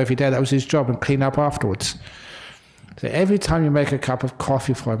fellow every day. That was his job, and clean up afterwards. So every time you make a cup of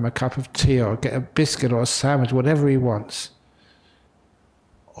coffee for him, a cup of tea, or get a biscuit or a sandwich, whatever he wants,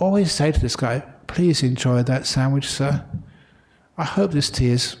 always say to this guy, please enjoy that sandwich, sir. I hope this tea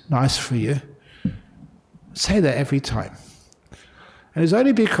is nice for you. Say that every time. And it's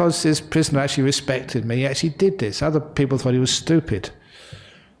only because this prisoner actually respected me, he actually did this. Other people thought he was stupid.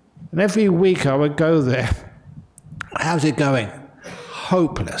 And every week I would go there. How's it going?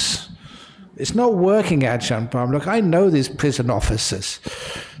 Hopeless. It's not working, Ajahn Brahm. Look, I know these prison officers.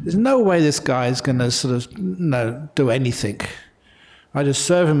 There's no way this guy is going to sort of do anything. I just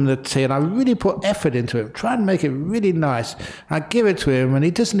serve him the tea, and I really put effort into it, try and make it really nice. I give it to him, and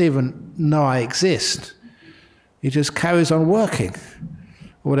he doesn't even know I exist. He just carries on working,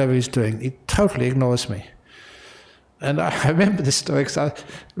 or whatever he's doing. He totally ignores me. And I remember this story because it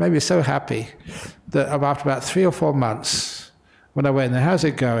made me so happy that after about 3 or 4 months, when I went there, how's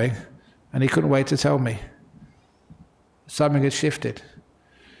it going? And he couldn't wait to tell me. Something had shifted.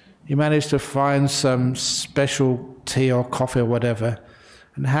 He managed to find some special tea or coffee or whatever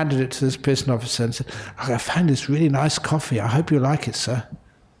and handed it to this prison officer and said, I found this really nice coffee. I hope you like it, sir.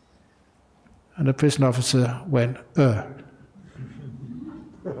 And the prison officer went, The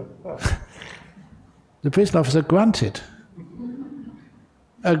prison officer grunted,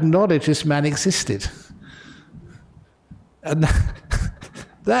 acknowledged this man existed. And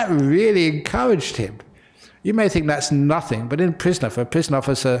that really encouraged him. You may think that's nothing, but in prison, for a prison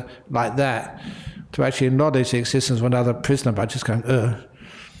officer like that, to actually acknowledge the existence of another prisoner by just going,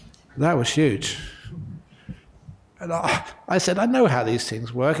 that was huge. And I said, I know how these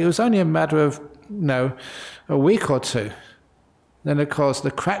things work. It was only a matter of, a week or two. Then, of course,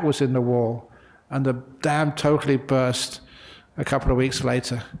 the crack was in the wall, and the dam totally burst, a couple of weeks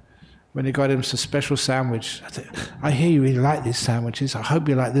later, when he got him some special sandwich. I said, I hear you really like these sandwiches. I hope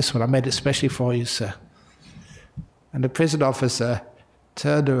you like this one. I made it specially for you, sir. And the prison officer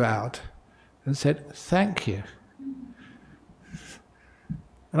turned around and said, thank you.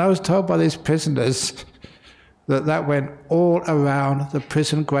 And I was told by these prisoners that that went all around the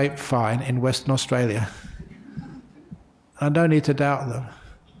prison grapevine in Western Australia. I don't need to doubt them.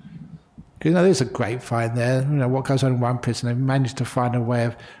 Because there's a grapevine there. What goes on in one prison, they managed to find a way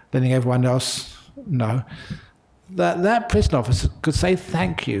of letting everyone else know. That prison officer could say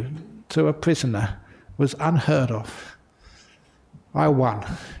thank you to a prisoner was unheard of. I won,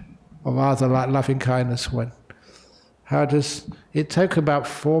 or rather like loving kindness won. It took about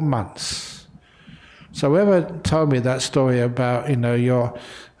 4 months. So whoever told me that story about your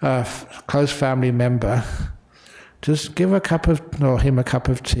close family member, just give him a cup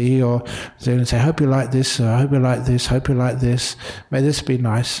of tea, or say, hope you like this, hope you like this, hope you like this, may this be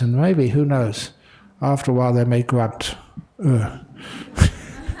nice, and maybe, who knows, after a while they may grunt.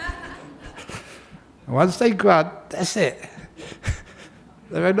 Once they grunt, that's it.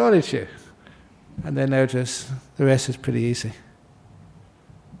 They've acknowledged you. And then the rest is pretty easy.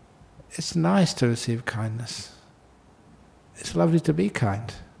 It's nice to receive kindness. It's lovely to be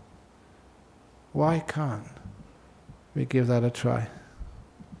kind. Why can't we give that a try?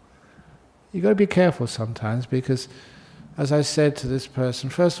 You've got to be careful sometimes because, as I said to this person,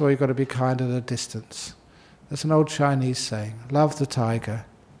 first of all, you've got to be kind at a distance. That's an old Chinese saying, love the tiger,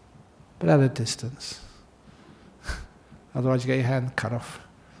 but at a distance. Otherwise you get your hand cut off.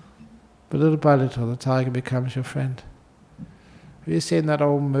 But little by little, the tiger becomes your friend. Have you seen that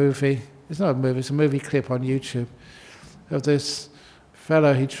old movie? It's not a movie, it's a movie clip on YouTube of this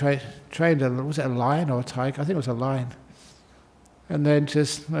fellow, he trained was it a lion or a tiger? I think it was a lion. And then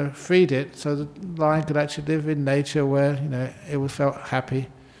just freed it so the lion could actually live in nature where it felt happy.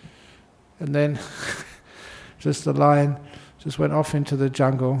 And then just the lion just went off into the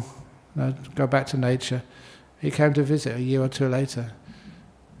jungle, go back to nature. He came to visit a year or two later,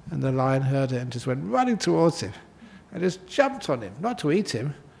 and the lion heard it and just went running towards him and just jumped on him, not to eat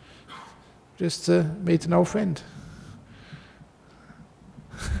him, just to meet an old friend.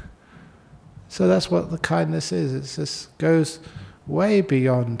 So that's what the kindness is. It just goes way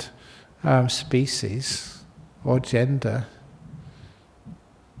beyond species or gender.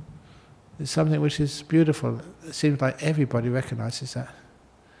 It's something which is beautiful. It seems like everybody recognizes that.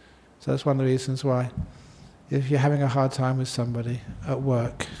 So that's one of the reasons why, if you're having a hard time with somebody at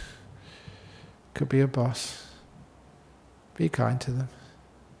work, could be a boss, be kind to them.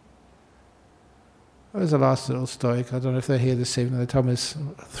 That was the last little story. I don't know if they're here this evening. They told me this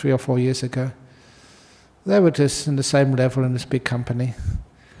 3 or 4 years ago. They were just in the same level in this big company.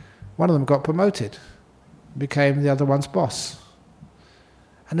 One of them got promoted, became the other one's boss.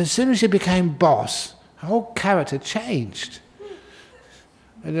 And as soon as he became boss, her whole character changed.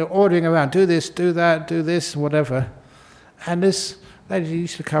 And they're ordering around, do this, do that, do this, whatever. And this lady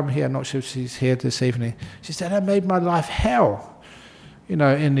used to come here, I'm not sure if she's here this evening. She said, I made my life hell,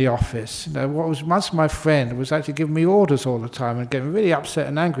 in the office. What was once my friend was actually giving me orders all the time and getting really upset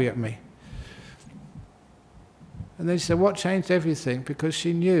and angry at me. And then she said, what changed everything? Because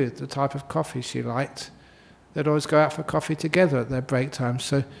she knew the type of coffee she liked. They'd always go out for coffee together at their break time.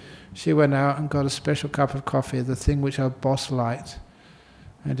 So she went out and got a special cup of coffee, the thing which her boss liked,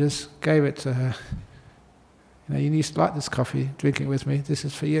 and just gave it to her. You used to like this coffee, drink it with me, this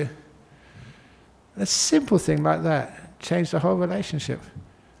is for you. A simple thing like that changed the whole relationship.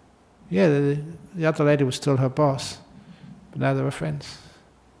 Yeah, the other lady was still her boss, but now they were friends.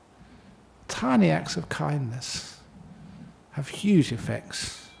 Tiny acts of kindness have huge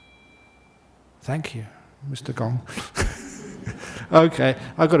effects. Thank you, Mr. Gong. Okay,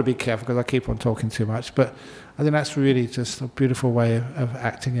 I've got to be careful because I keep on talking too much, but I think that's really just a beautiful way of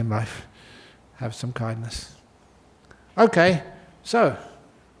acting in life. Have some kindness. Okay, so,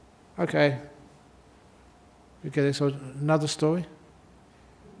 we get this another story.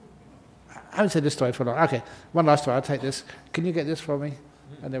 I haven't said this story for long. Okay, one last story. I'll take this. Can you get this for me?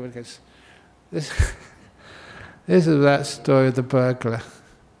 And then we'll get this. This is that story of the burglar.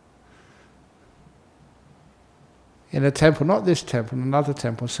 In a temple, not this temple, another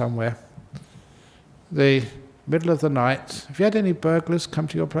temple somewhere. The middle of the night. Have you had any burglars come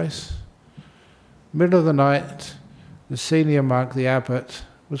to your place? Middle of the night, the senior monk, the abbot,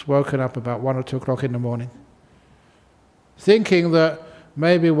 was woken up about 1 or 2 o'clock in the morning, thinking that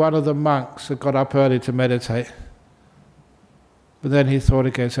maybe one of the monks had got up early to meditate. But then he thought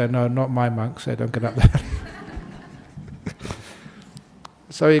again, said, no, not my monks, they don't get up there.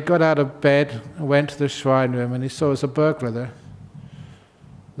 So he got out of bed and went to the shrine room, and he saw there was a burglar there.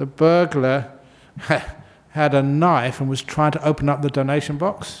 the burglar had a knife and was trying to open up the donation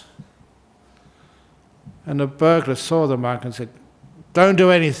box. And the burglar saw the monk and said, "Don't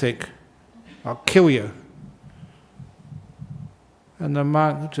do anything, I'll kill you." And the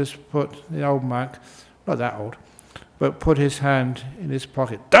monk just put, the old monk, not that old, but put his hand in his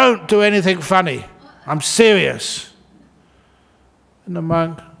pocket. "Don't do anything funny, I'm serious." And the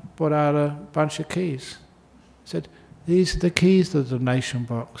monk brought out a bunch of keys. He said, "These are the keys to the donation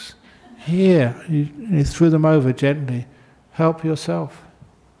box. Here," he threw them over gently. "Help yourself."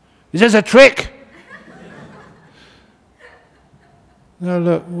 He says, "A trick!" No,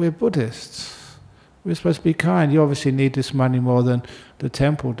 look, we're Buddhists. We're supposed to be kind. You obviously need this money more than the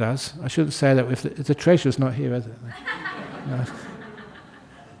temple does. I shouldn't say that if the treasure's not here, is it? No.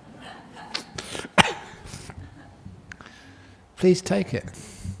 Please take it.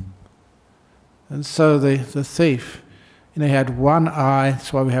 And so the thief, he had one eye,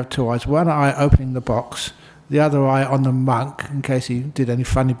 that's why we have two eyes, one eye opening the box, the other eye on the monk in case he did any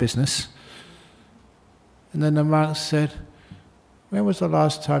funny business. And then the monk said, "When was the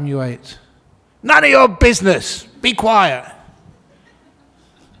last time you ate?" "None of your business! Be quiet!"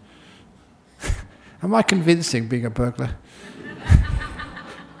 Am I convincing being a burglar?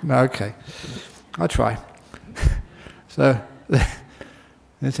 No, okay. I'll try. So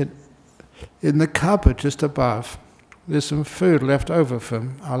they said, "In the cupboard just above, there's some food left over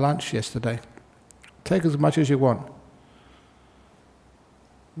from our lunch yesterday. Take as much as you want."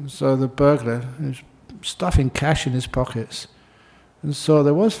 And so the burglar was stuffing cash in his pockets and saw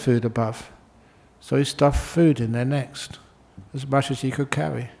there was food above. So he stuffed food in there next, as much as he could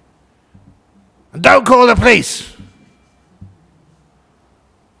carry. "And don't call the police!"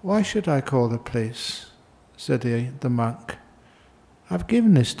 "Why should I call the police?" said the monk. "I've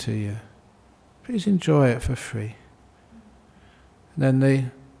given this to you. Please enjoy it for free." And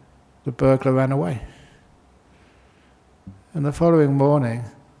then the burglar ran away. And the following morning,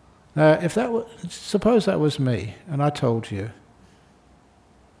 now suppose that was me, and I told you,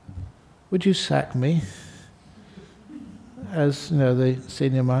 would you sack me as the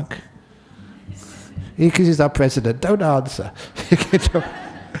senior monk? Because he's our president. Don't answer.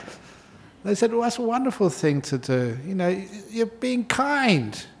 They said, "Well, that's a wonderful thing to do. You're being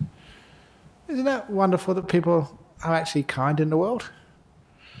kind. Isn't that wonderful that people are actually kind in the world?"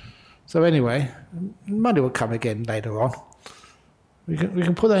 So anyway, money will come again later on. We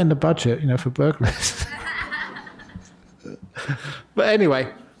can put that in the budget, for burglars. But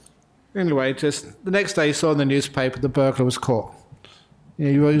anyway, just the next day you saw in the newspaper the burglar was caught.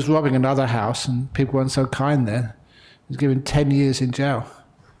 He was robbing another house and people weren't so kind there. He was given 10 years in jail.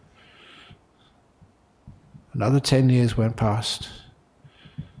 Another 10 years went past.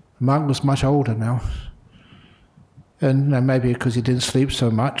 The monk was much older now. And maybe because he didn't sleep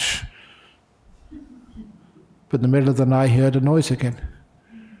so much. But in the middle of the night he heard a noise again.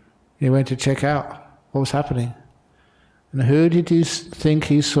 He went to check out what was happening. And who did you think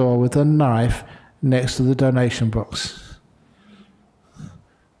he saw with a knife next to the donation box?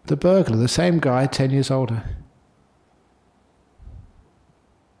 The burglar, the same guy, 10 years older.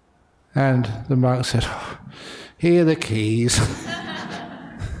 And the monk said, "Oh, here are the keys."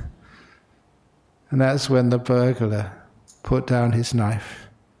 And that's when the burglar put down his knife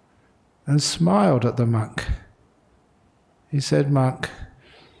and smiled at the monk. He said, "Monk,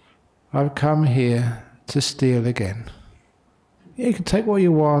 I've come here to steal again. You can take what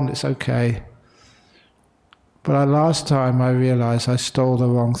you want, it's okay. But last time I realized I stole the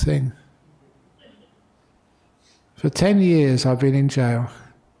wrong thing. For 10 years I've been in jail.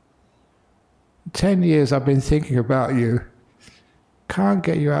 10 years I've been thinking about you. Can't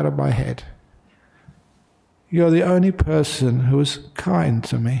get you out of my head. You're the only person who was kind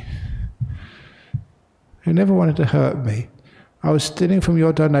to me, who never wanted to hurt me. I was stealing from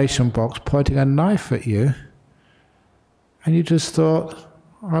your donation box, pointing a knife at you, and you just thought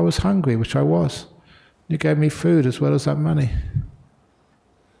I was hungry, which I was. You gave me food as well as that money.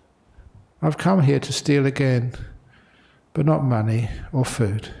 I've come here to steal again, but not money or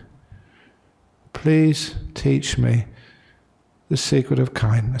food. Please teach me the secret of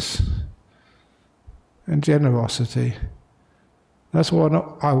kindness and generosity. That's what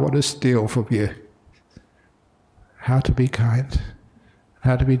I want to steal from you. How to be kind,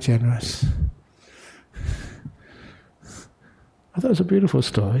 how to be generous." I thought it was a beautiful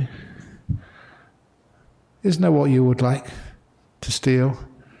story. Isn't that what you would like to steal?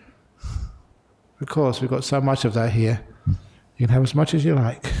 Of course, we've got so much of that here. You can have as much as you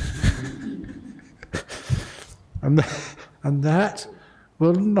like. And that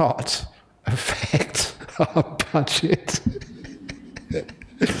will not affect our budget.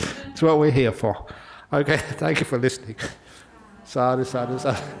 It's what we're here for. Okay, thank you for listening. Sadhu, sadhu,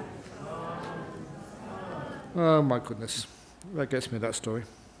 sadhu. Oh my goodness, that gets me, that story.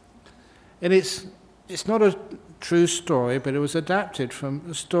 And it's not a true story, but it was adapted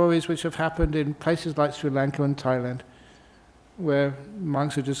from stories which have happened in places like Sri Lanka and Thailand, where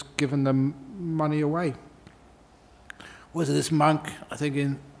monks have just given them money away. Was it this monk, I think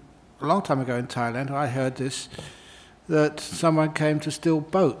a long time ago in Thailand, I heard this, that someone came to steal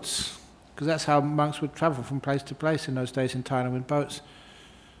boats, because that's how monks would travel from place to place in those days in Thailand, with boats.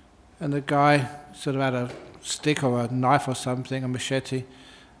 And the guy sort of had a stick or a knife or something, a machete,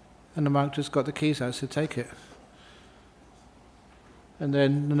 and the monk just got the keys out to take it. And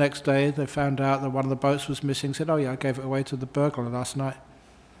then the next day they found out that one of the boats was missing, said, oh yeah, I gave it away to the burglar last night.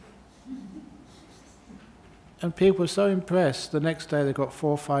 And people were so impressed, the next day they got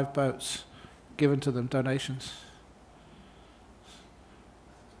 4 or 5 boats given to them, donations.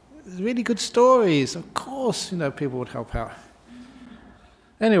 Really good stories, of course, people would help out.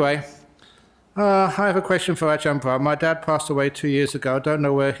 Anyway, I have a question for Ajahn Brahm. My dad passed away 2 years ago. I don't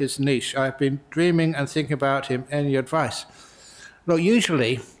know where his niche. I've been dreaming and thinking about him. Any advice? Look,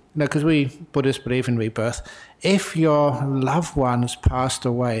 usually, because we Buddhists believe in rebirth, if your loved one has passed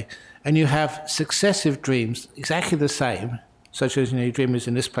away and you have successive dreams exactly the same, such as your dream is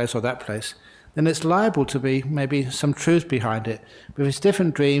in this place or that place, then it's liable to be maybe some truth behind it. But if it's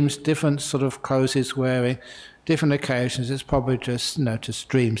different dreams, different sort of clothes he's wearing, different occasions, it's probably just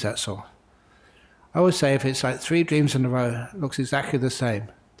dreams, that's all. I would say if it's like 3 dreams in a row, it looks exactly the same,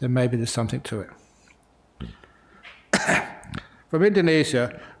 then maybe there's something to it. From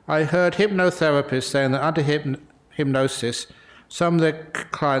Indonesia, I heard hypnotherapists saying that under hypnosis, some of their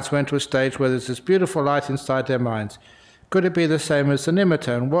clients went to a stage where there's this beautiful light inside their minds. Could it be the same as the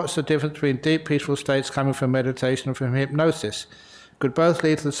nimitta? And what's the difference between deep, peaceful states coming from meditation and from hypnosis? Could both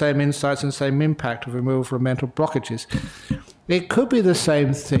lead to the same insights and same impact of removal of mental blockages? It could be the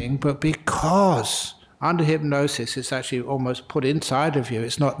same thing, but because under hypnosis it's actually almost put inside of you,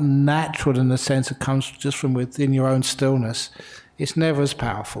 it's not natural in the sense it comes just from within your own stillness, it's never as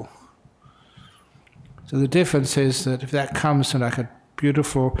powerful. So the difference is that if that comes from like a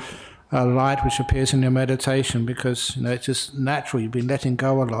beautiful light which appears in your meditation, because it's just natural, you've been letting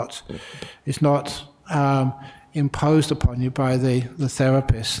go a lot, it's not imposed upon you by the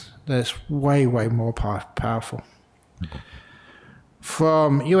therapist, that's way, way more powerful.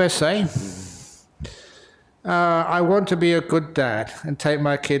 From USA, I want to be a good dad and take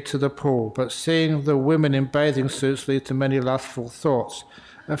my kid to the pool, but seeing the women in bathing suits leads to many lustful thoughts.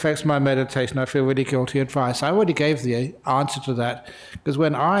 Affects my meditation. I feel really guilty. Advice. I already gave the answer to that, because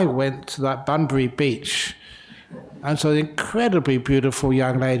when I went to that Bunbury beach and saw the incredibly beautiful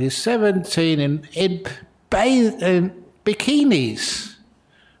young ladies, 17 in bikinis,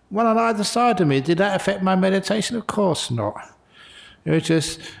 one on either side of me, did that affect my meditation? Of course not. It was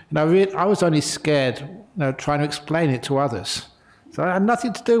just, I was only scared, trying to explain it to others. So I had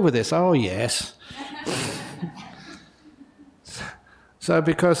nothing to do with this. Oh yes. So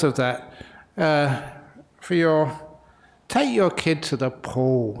because of that, take your kid to the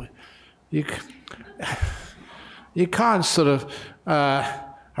pool. You can't sort of,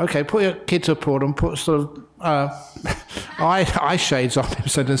 put your kid to the pool and put sort of eye shades on him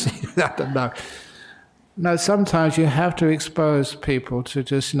so does he, I don't know. No, sometimes you have to expose people to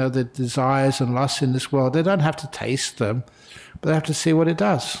just, the desires and lusts in this world. They don't have to taste them, but they have to see what it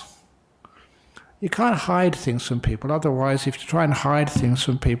does. You can't hide things from people. Otherwise, if you try and hide things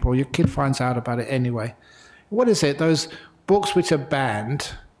from people, your kid finds out about it anyway. What is it? Those books which are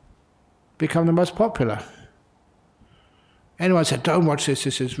banned become the most popular. Anyone said, don't watch this,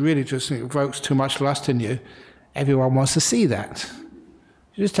 this is really just evokes too much lust in you. Everyone wants to see that.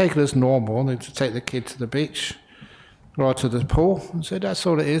 You just take it as normal, and to take the kid to the beach or to the pool and say, that's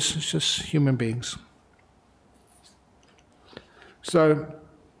all it is, it's just human beings. So,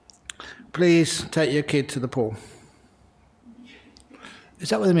 please take your kid to the pool. Is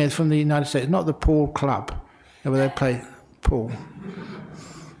that what they mean? From the United States? Not the pool club, where they play pool.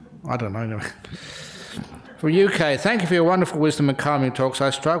 I don't know. Anyway. From UK, thank you for your wonderful wisdom and calming talks. I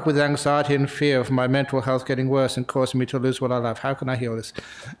struggle with anxiety and fear of my mental health getting worse and causing me to lose what I love. How can I heal this?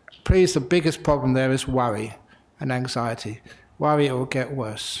 Please, the biggest problem there is worry and anxiety. Worry it will get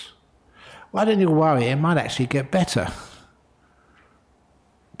worse. Why don't you worry? It might actually get better.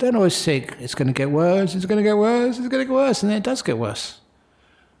 Don't always think it's going to get worse, it's going to get worse, it's going to get worse, and then it does get worse.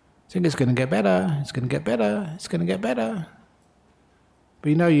 Think it's going to get better, it's going to get better, it's going to get better. But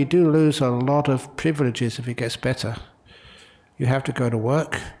you do lose a lot of privileges if it gets better. You have to go to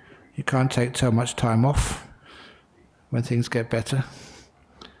work, you can't take so much time off when things get better.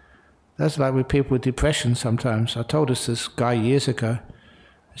 That's like with people with depression sometimes. I told this guy years ago.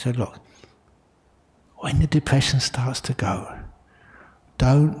 I said, look, when the depression starts to go,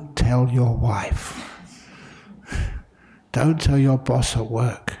 don't tell your wife. Don't tell your boss at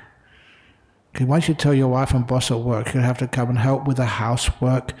work. Because once you tell your wife and boss at work, you'll have to come and help with the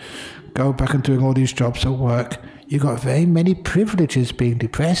housework, go back and doing all these jobs at work. You've got very many privileges being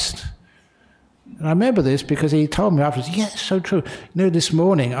depressed. And I remember this because he told me afterwards, yeah, it's so true. You know, this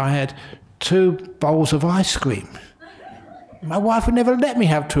morning I had 2 bowls of ice cream. My wife would never let me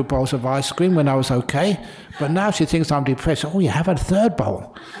have 2 bowls of ice cream when I was okay, but now she thinks I'm depressed. Oh, you have a 3rd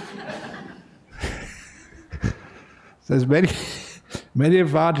bowl. There's many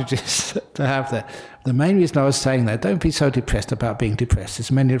advantages to have that. The main reason I was saying that, don't be so depressed about being depressed.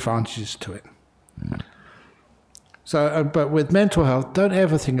 There's many advantages to it. So, but with mental health, don't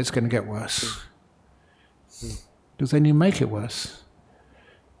ever think it's going to get worse. Because then you make it worse.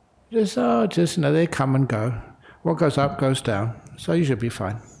 Just, you know, they come and go. What goes up goes down. So you should be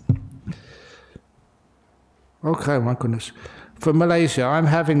fine. Okay, my goodness. From Malaysia, I'm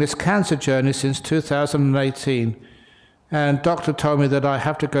having this cancer journey since 2018. And doctor told me that I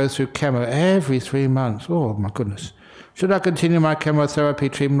have to go through chemo every 3 months. Oh, my goodness. Should I continue my chemotherapy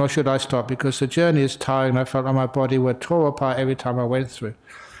treatment or should I stop? Because the journey is tiring. I felt like my body would tore apart every time I went through.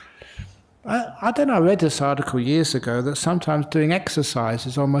 I don't know, I read this article years ago that sometimes doing exercise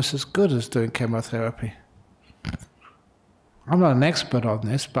is almost as good as doing chemotherapy. I'm not an expert on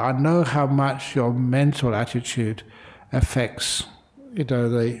this, but I know how much your mental attitude affects, you know,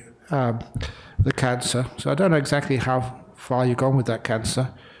 the cancer. So I don't know exactly how far you've gone with that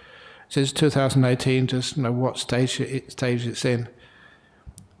cancer. Since 2018, just know what stage it's in.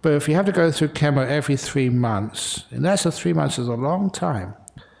 But if you have to go through chemo every 3 months, and that's 3 months is a long time.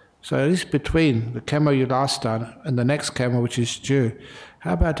 So at least between the chemo you last done and the next chemo, which is due,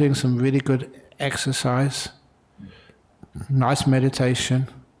 how about doing some really good exercise, nice meditation,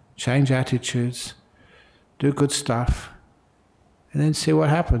 change attitudes, do good stuff, and then see what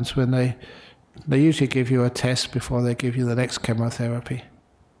happens when they usually give you a test before they give you the next chemotherapy.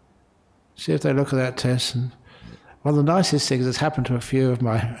 See if they look at that test. And one of the nicest things that's happened to a few of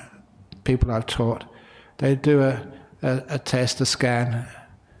my people I've taught, they do a test, a scan,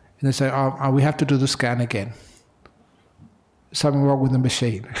 and they say, oh, we have to do the scan again. Something wrong with the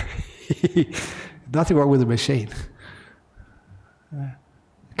machine. Nothing wrong with the machine. The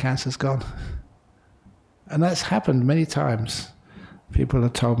cancer's gone. And that's happened many times. People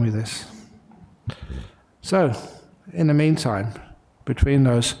have told me this. So, in the meantime, between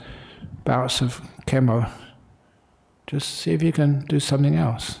those bouts of chemo, just see if you can do something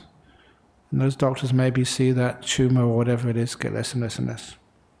else. And those doctors maybe see that tumor or whatever it is get less and less and less.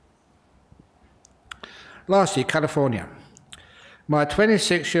 Lastly, California. My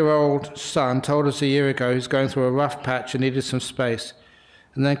 26-year-old son told us a year ago he's going through a rough patch and needed some space,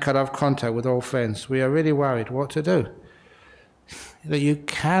 and then cut off contact with all friends. We are really worried what to do. That you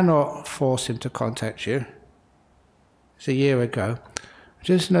cannot force him to contact you. It's a year ago.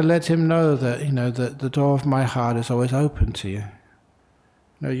 Just let him know that, that the door of my heart is always open to you.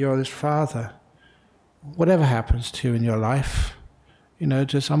 You're his father. Whatever happens to you in your life,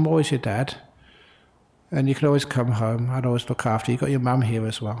 I'm always your dad. And you can always come home. I'd always look after you. You've got your mum here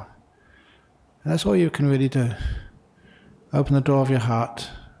as well. And that's all you can really do. Open the door of your heart.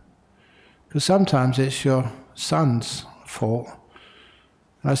 Because sometimes it's your son's fault.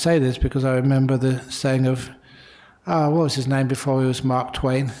 And I say this because I remember the saying of, what was his name before he was Mark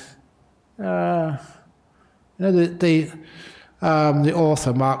Twain? The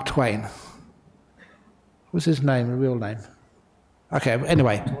author, Mark Twain. What was his name, the real name? Okay,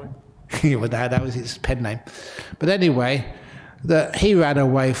 anyway. That was his pen name. But anyway, he ran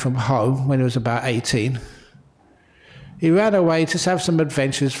away from home when he was about 18. He ran away to have some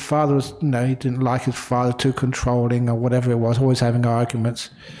adventures. Father was, he didn't like his father, too controlling or whatever it was, always having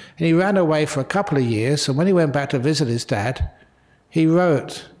arguments. And he ran away for a couple of years, and when he went back to visit his dad, he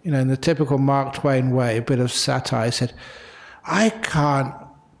wrote, in the typical Mark Twain way, a bit of satire. He said, I can't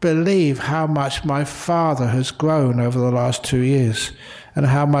believe how much my father has grown over the last 2 years and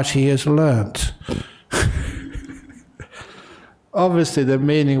how much he has learnt. Obviously, the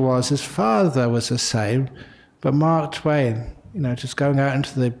meaning was his father was the same, but Mark Twain, just going out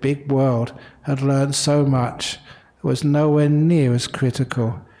into the big world, had learnt so much, was nowhere near as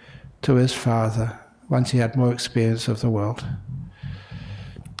critical to his father once he had more experience of the world.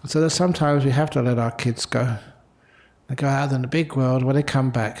 So that sometimes we have to let our kids go. They go out in the big world. When they come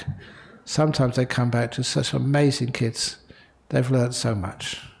back, sometimes they come back to such amazing kids. They've learned so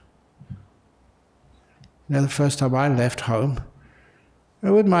much. The first time I left home,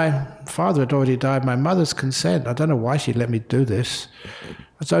 And when my father had already died, my mother's consent, I don't know why she let me do this. I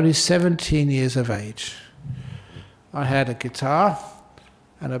was only 17 years of age. I had a guitar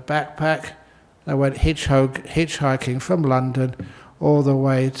and a backpack. I went hitchhiking from London all the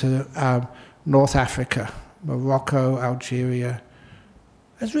way to North Africa, Morocco, Algeria.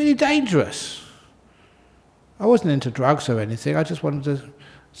 It was really dangerous. I wasn't into drugs or anything. I just wanted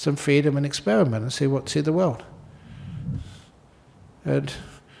some freedom and experiment and see the world. And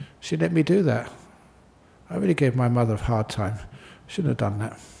she let me do that. I really gave my mother a hard time. Shouldn't have done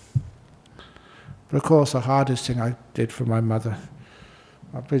that. But of course, the hardest thing I did for my mother,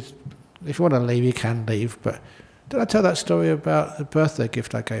 if you want to leave, you can leave. But did I tell that story about the birthday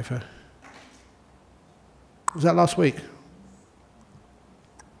gift I gave her? Was that last week?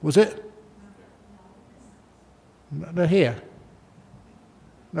 Was it? No, here.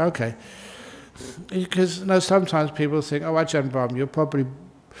 Okay. Because sometimes people think, oh, Ajahn Brahm, you're probably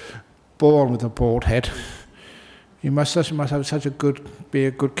born with a bald head. You must have be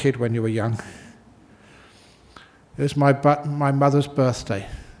a good kid when you were young. It was my mother's birthday.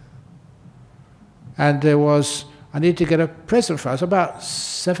 And I needed to get a present for her. I was about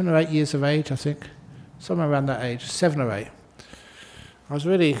 7 or 8 years of age, I think. Somewhere around that age, 7 or 8. I was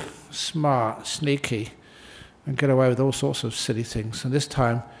really smart, sneaky, and get away with all sorts of silly things. And this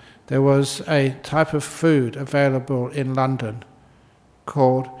time, there was a type of food available in London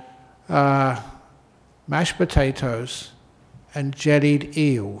called mashed potatoes and jellied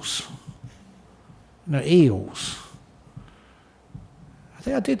eels. No, eels. I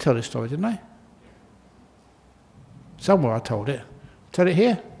think I did tell this story, didn't I? Somewhere I told it. Tell it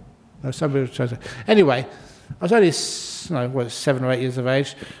here? No, somebody was trying to. Anyway, I was only 7 or 8 years of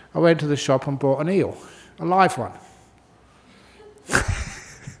age. I went to the shop and bought an eel, a live one.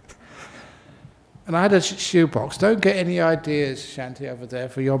 And I had a shoebox. Don't get any ideas, Shanti, over there,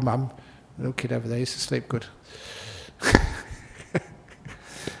 for your mum. The little kid over there used to sleep good.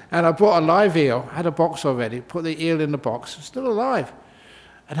 And I bought a live eel. I had a box already. Put the eel in the box. Still alive.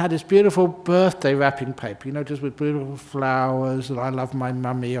 And had this beautiful birthday wrapping paper, just with beautiful flowers, and I love my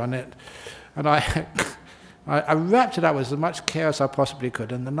mummy on it. And I wrapped it up with as much care as I possibly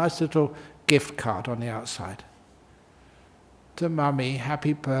could, and a nice little gift card on the outside. To Mummy,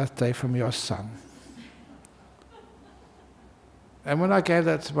 happy birthday from your son. And when I gave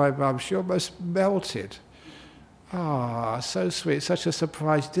that to my mum, she almost melted. Ah, so sweet, such a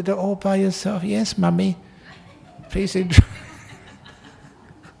surprise. You did it all by yourself? Yes, Mummy. Please enjoy.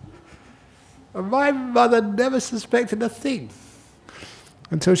 And my mother never suspected a thing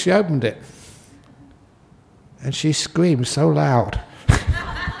until she opened it. And she screamed so loud.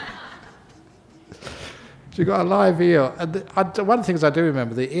 She got a live eel. And one of the things I do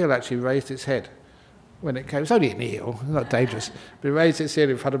remember, the eel actually raised its head when it came. It's only an eel, it's not dangerous. But it raised its head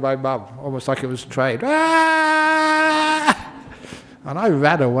in front of my mum, almost like it was trained. Ah! And I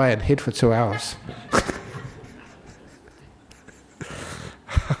ran away and hid for 2 hours.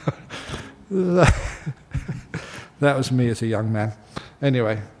 That was me as a young man.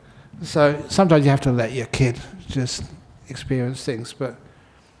 Anyway, so sometimes you have to let your kid just experience things. But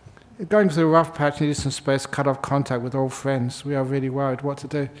going through a rough patch, needed some space, cut off contact with old friends. We are really worried what to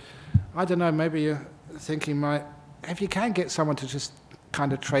do. I don't know, maybe you're thinking, if you can get someone to just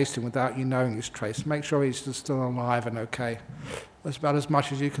kind of trace him without you knowing he's traced, make sure he's still alive and okay. That's about as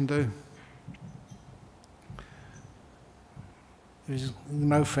much as you can do. There's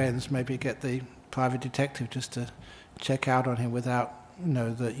no friends, maybe get the private detective just to check out on him without,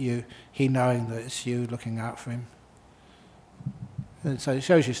 he knowing that it's you looking out for him. And so it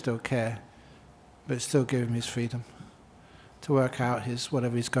shows you still care, but still give him his freedom to work out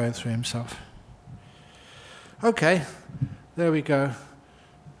whatever he's going through himself. Okay, there we go.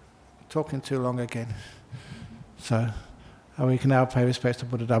 Talking too long again. So we can now pay respects to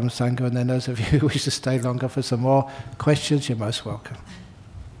Buddha, Dhamma, Sangha, and then those of you who wish to stay longer for some more questions, you're most welcome.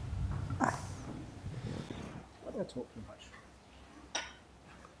 Why do I talk too much?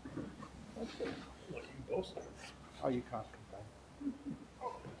 Oh, you can't complain.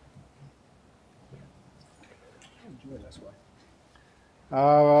 Enjoy this way.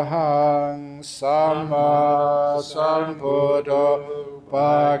 Arahang Samma Sambuddho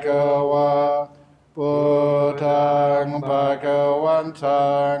Bhagava Buddhang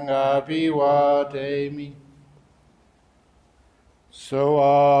Bhagavantang Abhivademi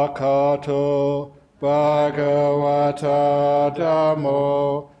Soakato Bhagavata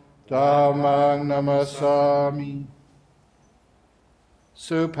Dhammo Dhammang Namasami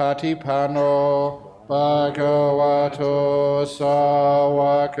Supatipano Bhagavato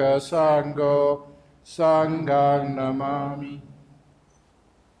Sawaka Sangho Sanghang Namami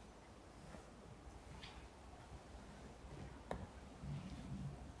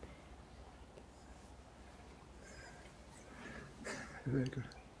Very good.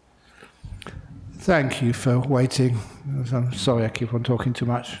 Thank you for waiting. I'm sorry I keep on talking too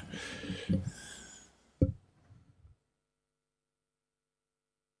much.